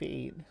 5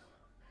 feet,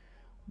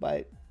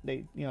 but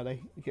they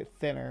get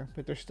thinner,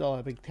 but they're still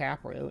a big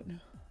taproot.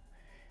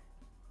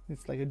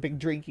 It's like a big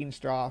drinking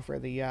straw for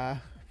the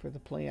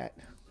plant.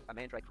 A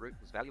mandrake root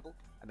was valuable.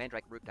 A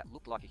mandrake root that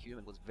looked like a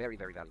human was very,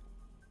 very valuable.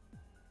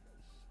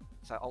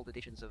 So old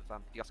editions of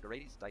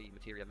Dioscorides, De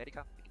Materia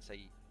Medica, you can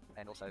see,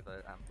 and also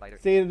the later...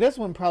 See, this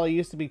one probably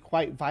used to be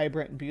quite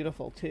vibrant and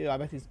beautiful too. I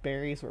bet these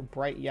berries were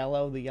bright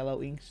yellow. The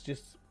yellow inks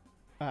just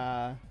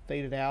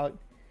faded out.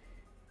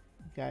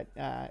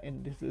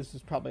 And this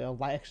is probably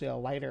actually a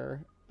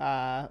lighter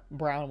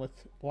brown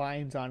with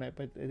lines on it,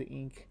 but the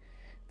ink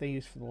they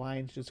used for the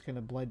lines just kind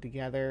of bled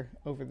together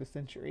over the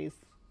centuries.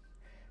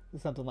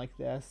 Something like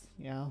this,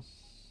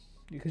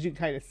 because you can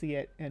kind of see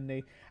it, and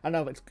I don't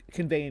know if it's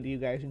conveying to you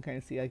guys. You can kind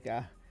of see like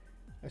a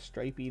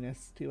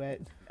stripiness to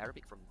it.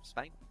 Arabic from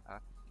Spain,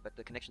 but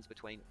the connections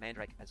between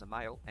mandrake as a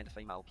male and a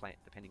female plant,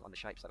 depending on the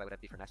shape, so they would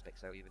have different aspects.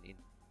 So even in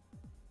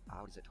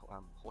what is it,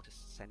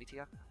 Hortus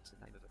Sanitia, that's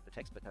the name of the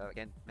text. But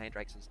again,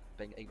 mandrakes as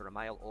being either a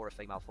male or a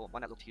female form.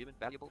 One that looked human,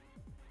 valuable.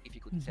 If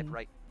you could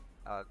separate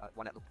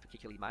one that looked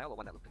particularly male or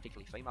one that looked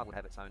particularly female, would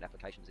have its own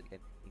applications and again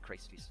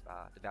increase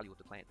the value of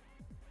the plant.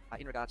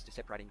 In regards to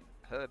separating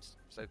herbs,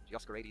 so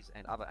Dioscorides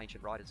and other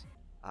ancient writers,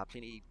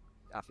 Pliny,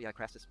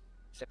 Theophrastus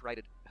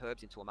separated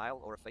herbs into a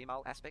male or a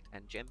female aspect,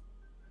 and gem.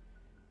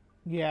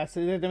 Yeah, so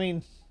I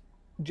mean,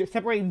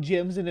 separating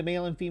gems into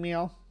male and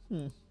female.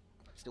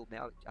 Still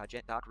now,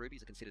 dark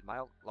rubies are considered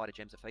male, lighter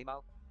gems are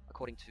female.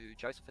 According to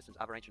Josephus and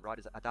other ancient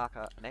writers, a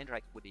darker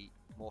mandrake would be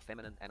more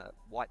feminine, and a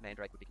white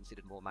mandrake would be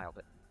considered more male.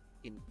 But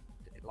in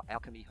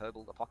alchemy,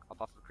 herbal,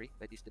 apothecary,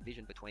 this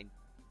division between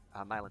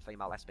male and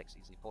female aspects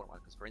is an important one,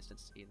 because for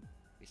instance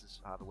this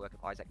is the work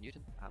of Isaac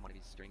Newton, one of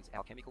his during his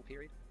alchemical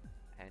period,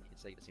 and you can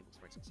see the symbols,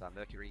 for instance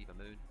Mercury, the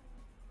moon,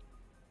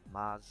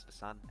 Mars, the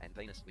sun, and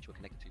Venus, which were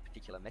connected to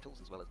particular metals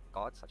as well as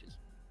gods such as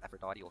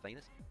Aphrodite or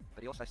Venus.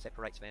 But he also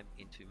separates them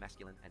into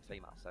masculine and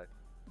female, so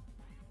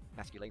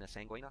masculina,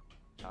 sanguina,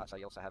 so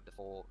you also have the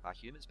four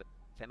humors, but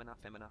femina,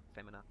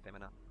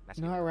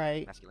 masculine, all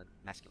right, masculine,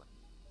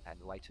 and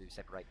the way to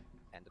separate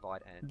and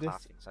divide and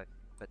class things. So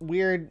but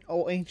weird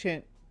old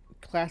ancient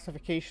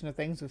classification of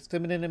things with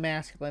feminine and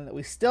masculine that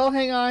we still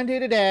hang on to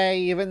today,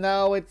 even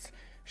though it's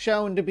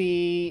shown to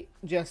be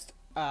just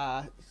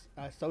a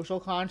social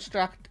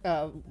construct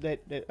of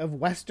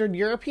Western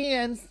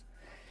Europeans.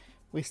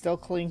 We still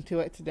cling to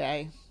it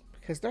today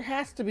because there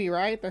has to be,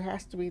 right? There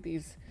has to be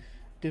these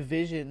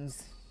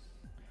divisions.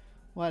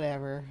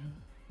 Whatever.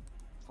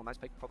 For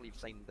most people, probably have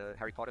seen the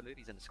Harry Potter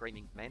movies and the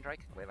Screaming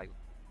Mandrake, where the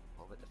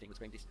thing with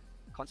Scream. This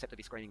concept of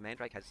the Screaming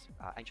Mandrake has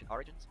ancient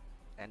origins,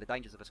 and the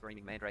dangers of a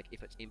Screaming Mandrake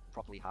if it's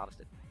improperly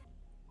harvested.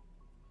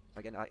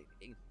 Again,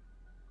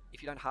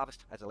 if you don't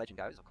harvest, as the legend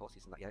goes, of course,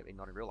 it's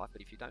not in real life,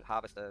 but if you don't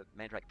harvest a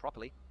mandrake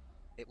properly,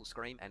 it will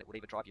scream and it will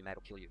either drive you mad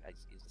or kill you, as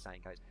the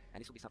saying goes.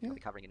 And this will be something I'll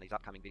be covering in these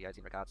upcoming videos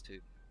in regards to,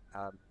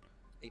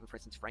 even for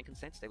instance,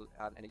 frankincense,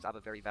 and these other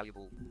very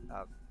valuable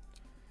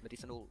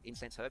medicinal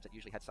incense herbs that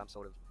usually had some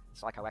sort of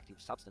psychoactive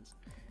substance.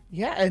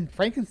 Yeah, and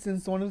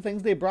frankincense, one of the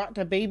things they brought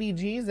to baby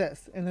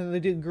Jesus, and then the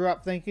dude grew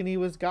up thinking he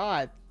was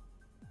God.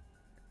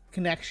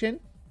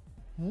 Connection?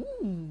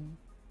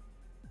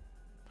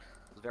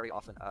 Very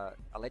often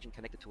a legend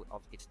connected to it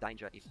of its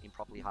danger if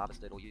improperly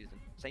harvested or used, and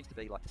seems to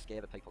be like to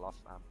scare the people off.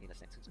 In a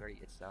sense,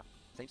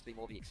 it seems to be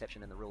more the exception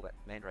than the rule that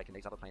mandrake and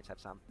these other plants have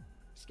some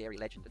scary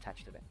legend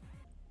attached to them.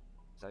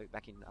 So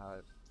back in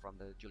from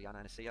the Juliana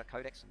Anicia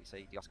Codex, we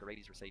see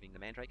Dioscorides receiving the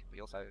mandrake.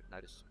 We also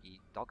notice the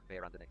dog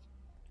bear underneath.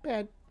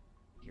 Bad.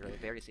 Here are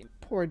various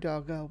poor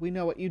doggo. We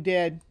know what you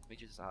did.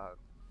 Images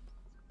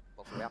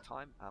well, throughout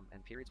time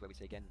and periods where we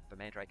see again the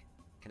mandrake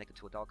connected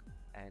to a dog,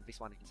 and this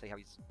one you can see how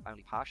he's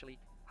only partially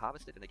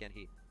harvested, and again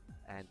here,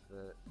 and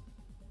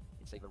you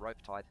can see the rope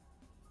tied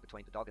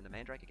between the dog and the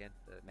mandrake, again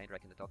the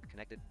mandrake and the dog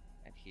connected,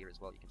 and here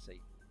as well you can see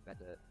that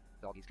the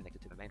dog is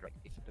connected to the mandrake.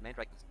 If the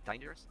mandrake was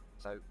dangerous,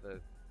 so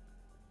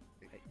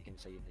you can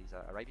see in these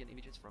Arabian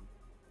images from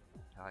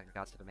in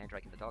regards to the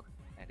mandrake and the dog,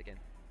 and again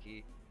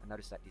here, and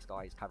notice that this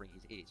guy is covering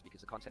his ears,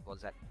 because the concept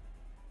was that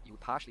you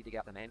would partially dig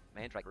out the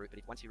mandrake root, but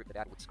if once you ripped it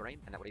out, it would scream,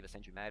 and that would either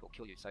send you mad or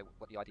kill you. So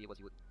what the idea was,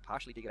 you would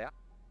partially dig it out,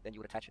 then you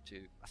would attach it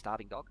to a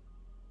starving dog.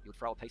 You would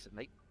throw a piece of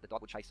meat, the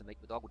dog would chase the meat,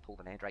 the dog would pull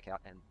the mandrake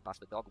out, and thus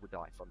the dog would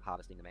die from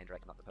harvesting the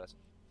mandrake, not the person.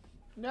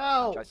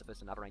 No!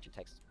 Josephus and other ancient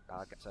texts.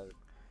 So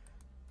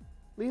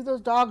leave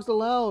those dogs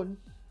alone.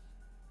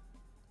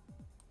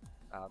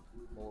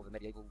 More of the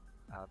medieval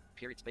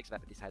period speaks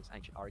about that this has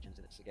ancient origins,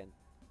 and it's again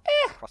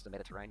across the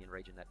Mediterranean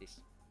region that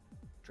this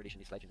tradition,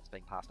 this legend is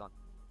being passed on.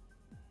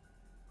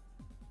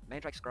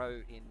 Mandrakes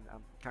grow in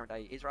current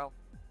day Israel,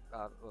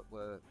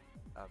 were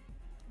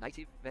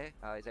native there.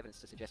 Is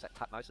evidence to suggest that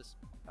Tutmosis,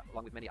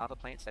 along with many other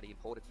plants that he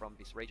imported from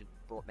this region,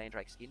 brought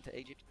mandrakes into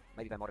Egypt.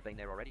 Maybe they might have been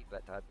there already,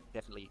 but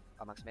definitely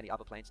amongst many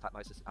other plants,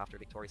 Tutmosis, after a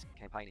victorious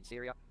campaign in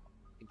Syria,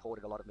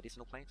 imported a lot of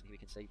medicinal plants. And here we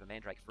can see the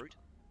mandrake fruit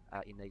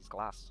in these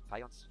glass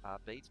faience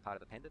beads, part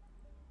of the pendant.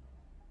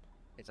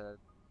 There's a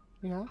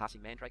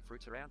passing mandrake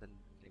fruits around, and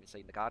you can even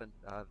see in the garden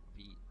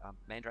the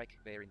mandrake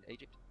there in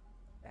Egypt.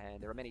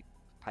 And there are many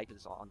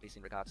papers on this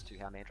in regards to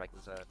how mandrake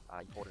was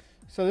imported.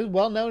 So this is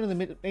well known in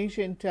the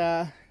ancient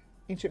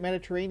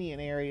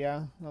Mediterranean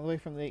area, all the way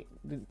from the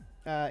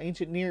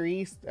ancient Near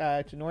East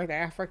to North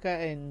Africa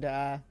and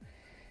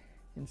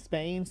in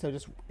Spain. So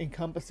just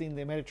encompassing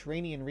the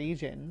Mediterranean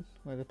region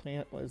where the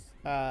plant was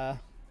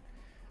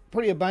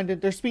pretty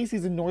abundant. There's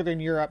species in Northern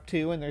Europe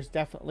too, and there's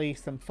definitely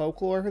some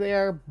folklore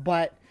there,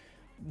 but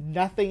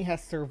nothing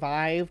has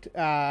survived.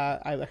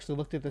 I actually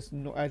looked at this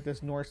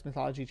Norse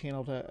mythology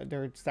channel,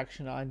 their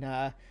section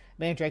on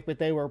mandrake, but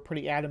they were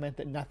pretty adamant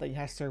that nothing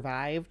has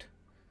survived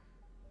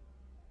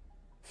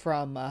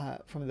from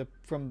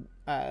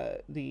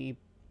the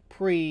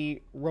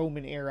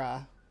pre-Roman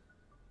era,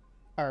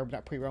 or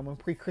not pre-Roman,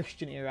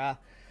 pre-Christian era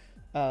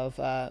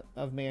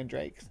of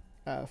mandrakes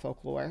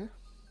folklore.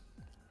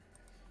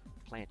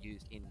 Plant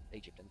used in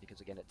Egypt, and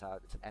because again it's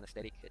an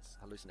anesthetic, it's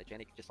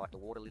hallucinogenic, just like the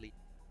water lily.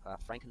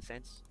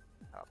 Frankincense,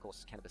 of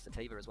course cannabis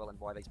sativa as well, and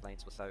why these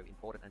plants were so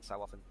important and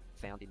so often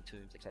found in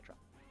tombs, etc.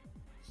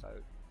 So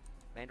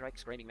mandrake,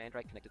 screaming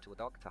mandrake connected to a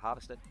dog to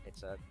harvest it.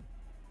 It's a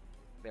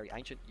very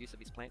ancient use of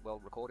this plant, well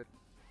recorded.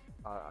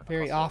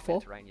 Very awful.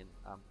 The Mediterranean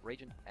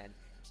region, and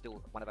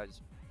still one of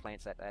those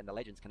plants that, and the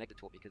legends connected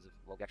to it because of,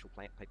 well, the actual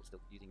plant, people still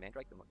using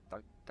mandrake.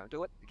 Don't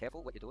do it, be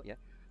careful what you're doing, yeah.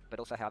 But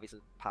also how this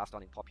is passed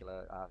on in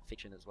popular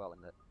fiction as well,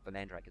 and the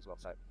mandrake as well.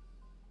 So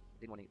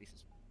didn't want to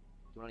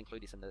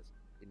include this in the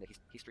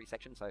history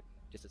section, so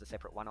just as a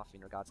separate one-off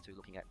in regards to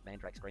looking at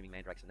mandrakes, screaming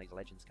mandrakes, and these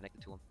legends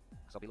connected to them.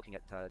 So I'll be looking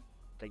at De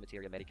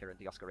Materia Medica and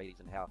Dioscorides,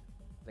 and how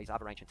these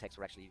other ancient texts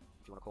were actually,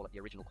 if you want to call it,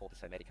 the original Corpus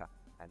Hermetica,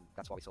 and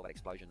that's why we saw that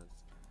explosion of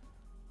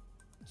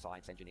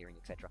science, engineering,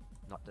 etc.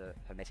 Not the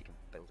Hermeticum,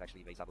 but it was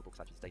actually these other books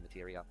such as De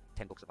Materia,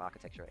 10 books of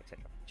architecture,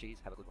 etc. Cheers,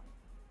 have a good one.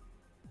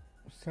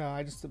 So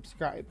I just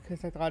subscribed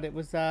because I thought it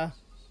was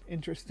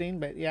interesting,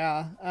 but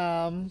yeah.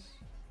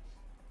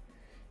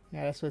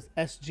 Yeah, this was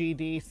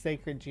SGD,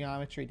 Sacred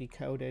Geometry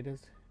Decoded,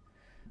 is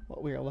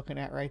what we were looking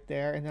at right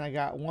there. And then I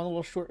got one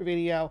little short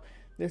video.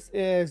 This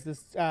is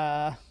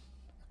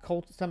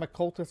some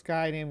occultist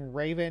guy named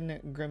Raven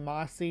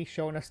Grimassi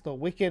showing us the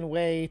Wiccan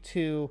way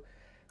to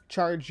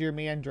charge your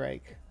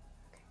mandrake.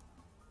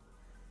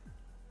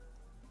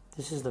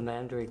 This is the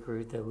mandrake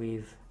root that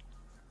we've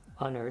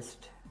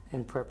unearthed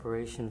in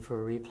preparation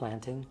for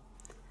replanting.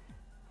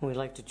 And we'd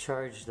like to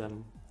charge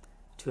them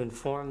to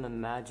inform them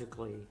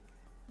magically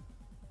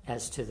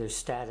as to their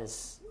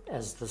status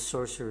as the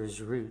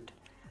sorcerer's root,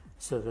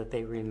 so that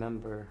they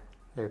remember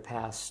their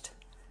past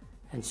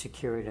and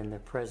secure it in their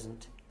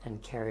present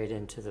and carry it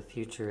into the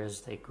future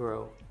as they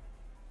grow.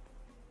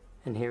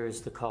 And here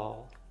is the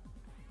call.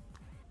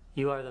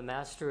 You are the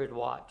master at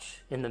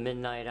watch in the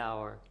midnight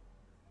hour,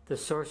 the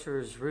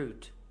sorcerer's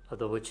root of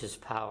the witch's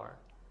power,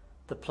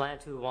 The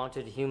plant who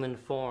wanted human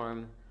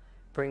form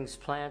brings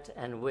plant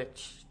and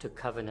witch to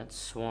covenants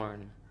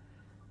sworn.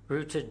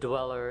 Rooted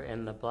dweller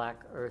in the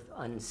black earth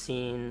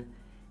unseen,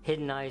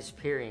 hidden eyes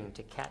peering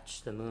to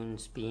catch the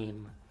moon's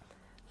beam.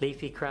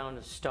 Leafy crown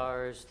of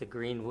stars, the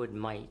greenwood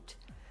might,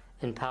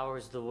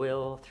 empowers the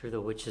will through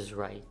the witch's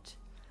right.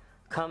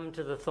 Come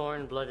to the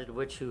thorn-blooded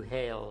witch who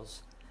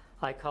hails.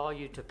 I call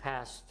you to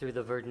pass through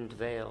the verdant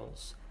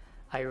vales.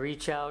 I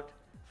reach out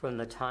from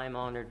the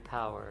time-honored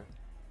power,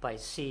 by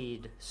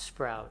seed,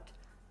 sprout,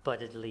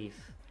 budded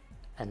leaf,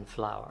 and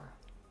flower.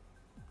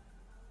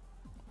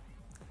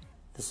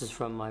 This is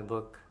from my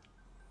book,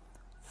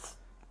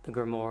 The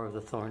Grimoire of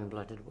the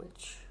Thorn-Blooded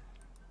Witch.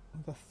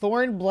 The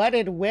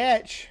Thorn-Blooded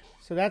Witch.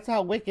 So that's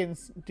how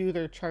Wiccans do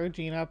their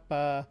charging up,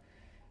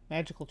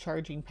 magical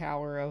charging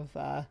power of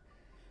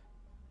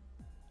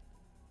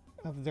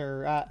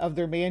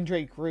their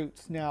Mandrake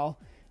roots. Now,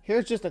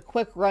 here's just a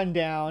quick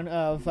rundown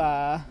of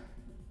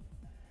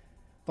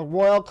the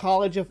Royal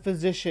College of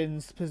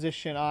Physicians'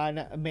 position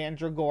on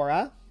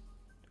Mandragora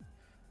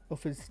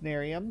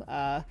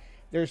officinarium.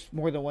 There's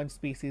more than one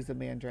species of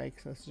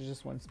mandrake, so this is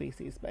just one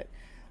species, but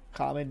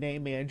common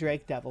name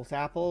mandrake, devil's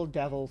apple,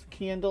 devil's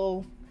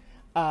candle,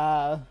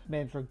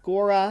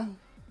 Mandragora,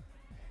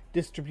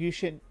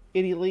 distribution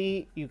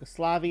Italy,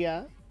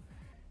 Yugoslavia,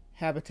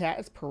 habitat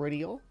is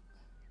peridial,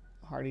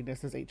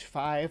 hardiness is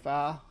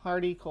H5,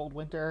 hardy, cold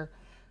winter,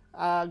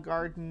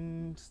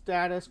 garden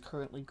status,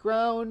 currently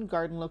grown,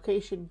 garden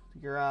location,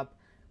 Europe,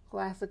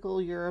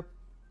 classical Europe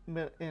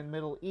and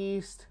Middle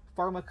East,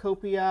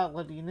 Pharmacopoeia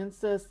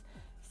londinensis,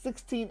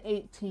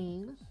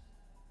 1618. Let's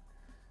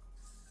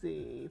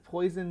see,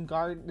 poison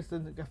garden. This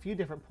is a few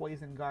different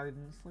poison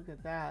gardens. Look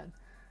at that.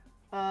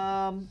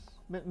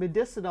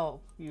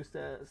 Medicinal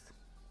uses.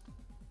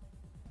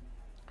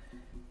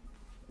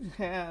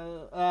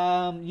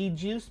 Ye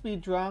juice be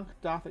drunk,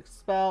 doth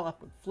expel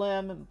upward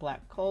phlegm and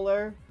black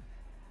choler,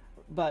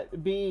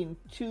 but being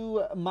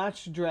too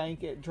much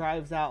drank, it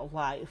drives out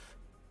life,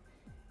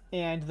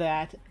 and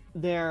that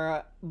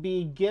there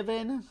be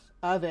given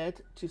of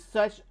it to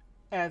such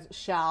as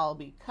shall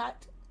be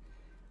cut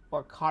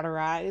or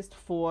cauterized,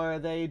 for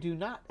they do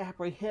not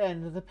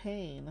apprehend the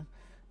pain,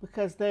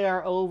 because they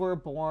are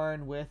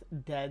overborne with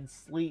dead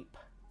sleep.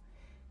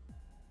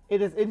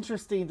 It is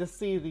interesting to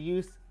see the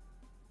use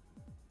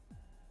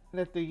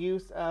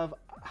of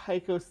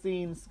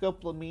hycosine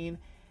scopolamine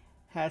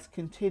has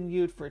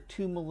continued for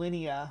 2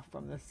 millennia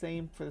for the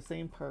same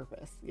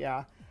purpose.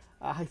 Yeah,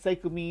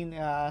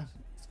 hycosine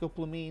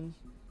scopolamine,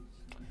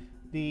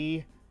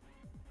 the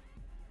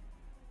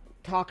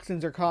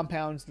toxins or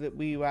compounds that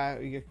we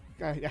I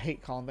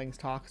hate calling things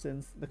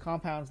toxins. The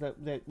compounds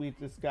that we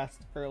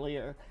discussed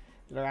earlier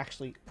that are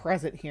actually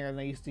present here, and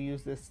they used to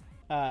use this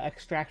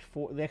extract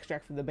from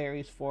the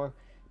berries for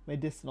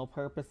medicinal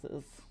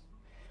purposes.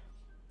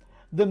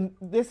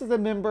 This is a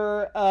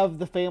member of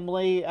the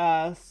family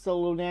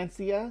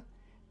Solanaceae,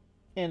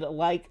 and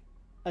like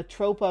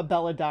Atropa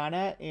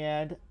belladonna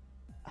and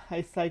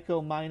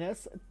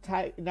Hypsicomynus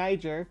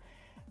niger,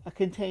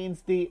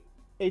 contains the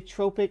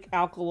atropic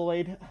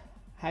alkaloid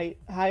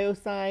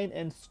hyoscine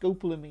and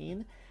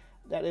scopolamine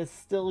that is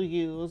still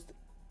used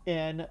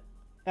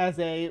as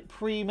a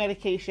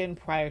pre-medication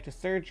prior to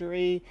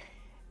surgery,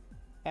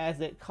 as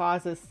it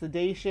causes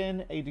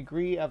sedation, a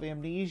degree of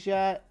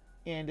amnesia,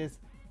 and is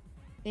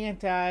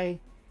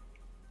anti-emetic.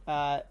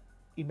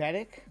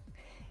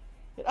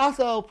 It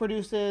also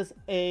produces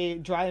a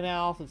dry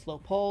mouth and slow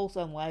pulse,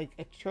 unlike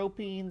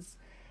atropines,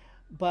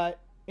 but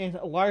in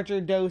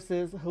larger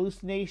doses,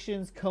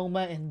 hallucinations,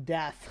 coma, and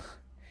death.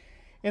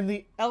 In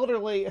the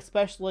elderly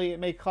especially, it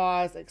may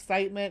cause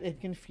excitement and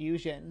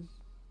confusion.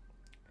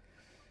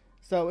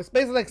 So it's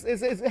basically like,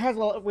 it has a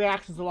lot of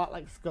reactions a lot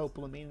like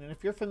scopolamine. And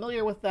if you're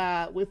familiar with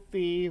that, with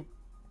the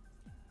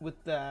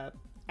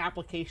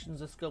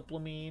applications of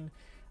scopolamine,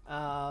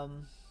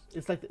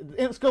 it's like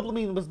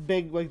scopolamine was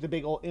big, like the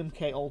big old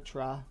MK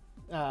Ultra,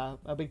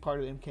 a big part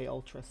of the MK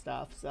Ultra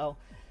stuff. So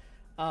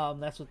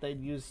that's what they'd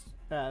use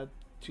to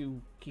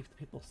keep the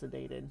people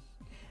sedated.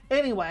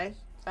 Anyway,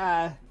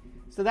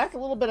 so that's a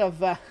little bit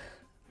of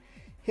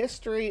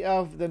history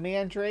of the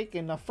mandrake,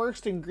 and the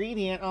first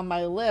ingredient on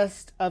my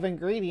list of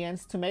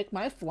ingredients to make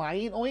my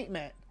flying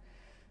ointment.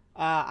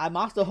 I'm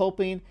also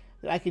hoping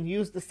that I can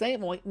use the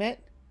same ointment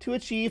to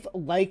achieve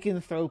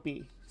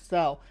lycanthropy.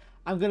 So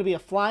I'm going to be a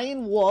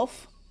flying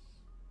wolf,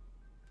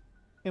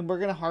 and we're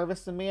going to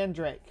harvest the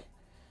mandrake.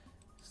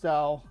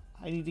 So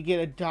I need to get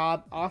a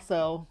job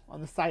also on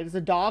the side as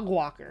a dog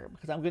walker,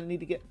 because I'm going to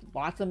need to get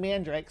lots of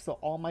mandrake so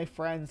all my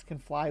friends can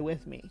fly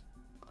with me.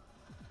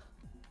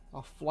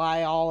 I'll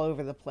fly all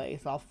over the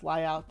place. I'll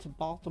fly out to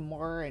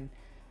Baltimore and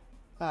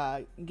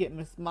get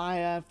Miss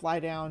Maya, fly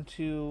down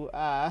to,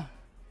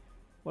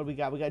 what do we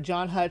got? We got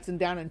John Hudson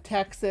down in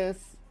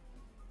Texas.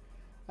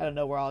 I don't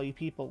know where all you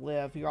people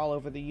live. You're all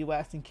over the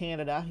U.S. and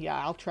Canada. Yeah,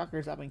 Al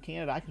Trucker's up in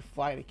Canada. I could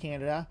fly to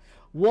Canada.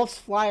 A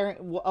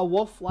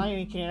wolf flying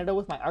in Canada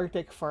with my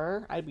Arctic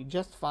fur. I'd be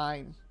just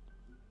fine.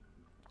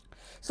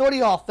 So what do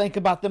you all think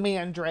about the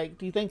mandrake?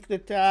 Do you think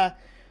that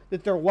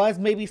that there was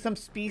maybe some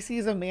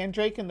species of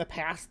mandrake in the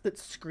past that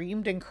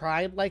screamed and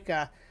cried like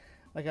a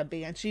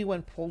banshee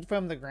when pulled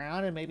from the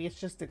ground, and maybe it's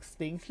just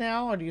extinct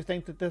now? Or do you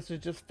think that this is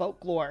just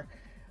folklore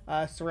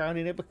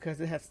surrounding it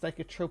because it has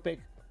psychotropic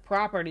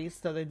properties,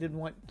 so they didn't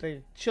want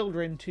the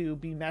children to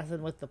be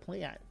messing with the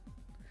plant?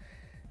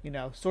 You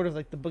know, sort of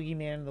like the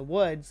boogeyman in the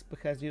woods,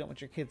 because you don't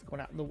want your kids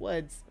going out in the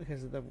woods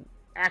because of the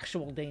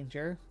actual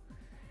danger.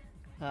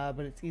 But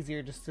it's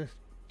easier just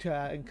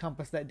to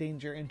encompass that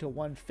danger into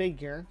one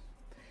figure.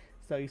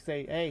 So you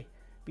say, hey,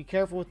 be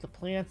careful with the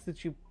plants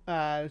that you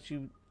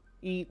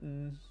eat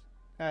and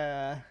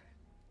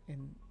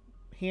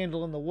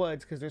handle in the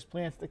woods, because there's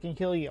plants that can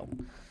kill you.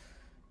 And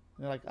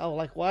they're like, oh,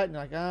 like what? And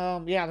you're like,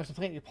 yeah, there's a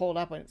plant you pull it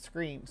up and it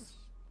screams.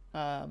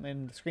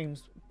 And the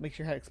screams makes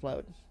your head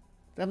explode.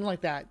 Something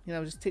like that. You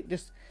know,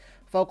 just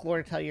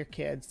folklore to tell your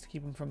kids to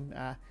keep them from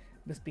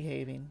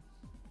misbehaving.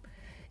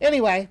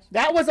 Anyway,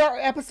 that was our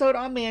episode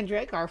on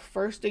Mandrake, our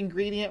first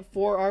ingredient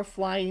for our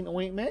flying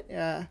ointment.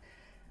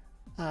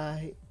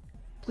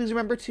 Please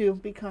remember to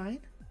be kind,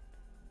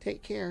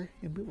 take care,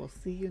 and we will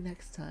see you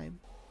next time.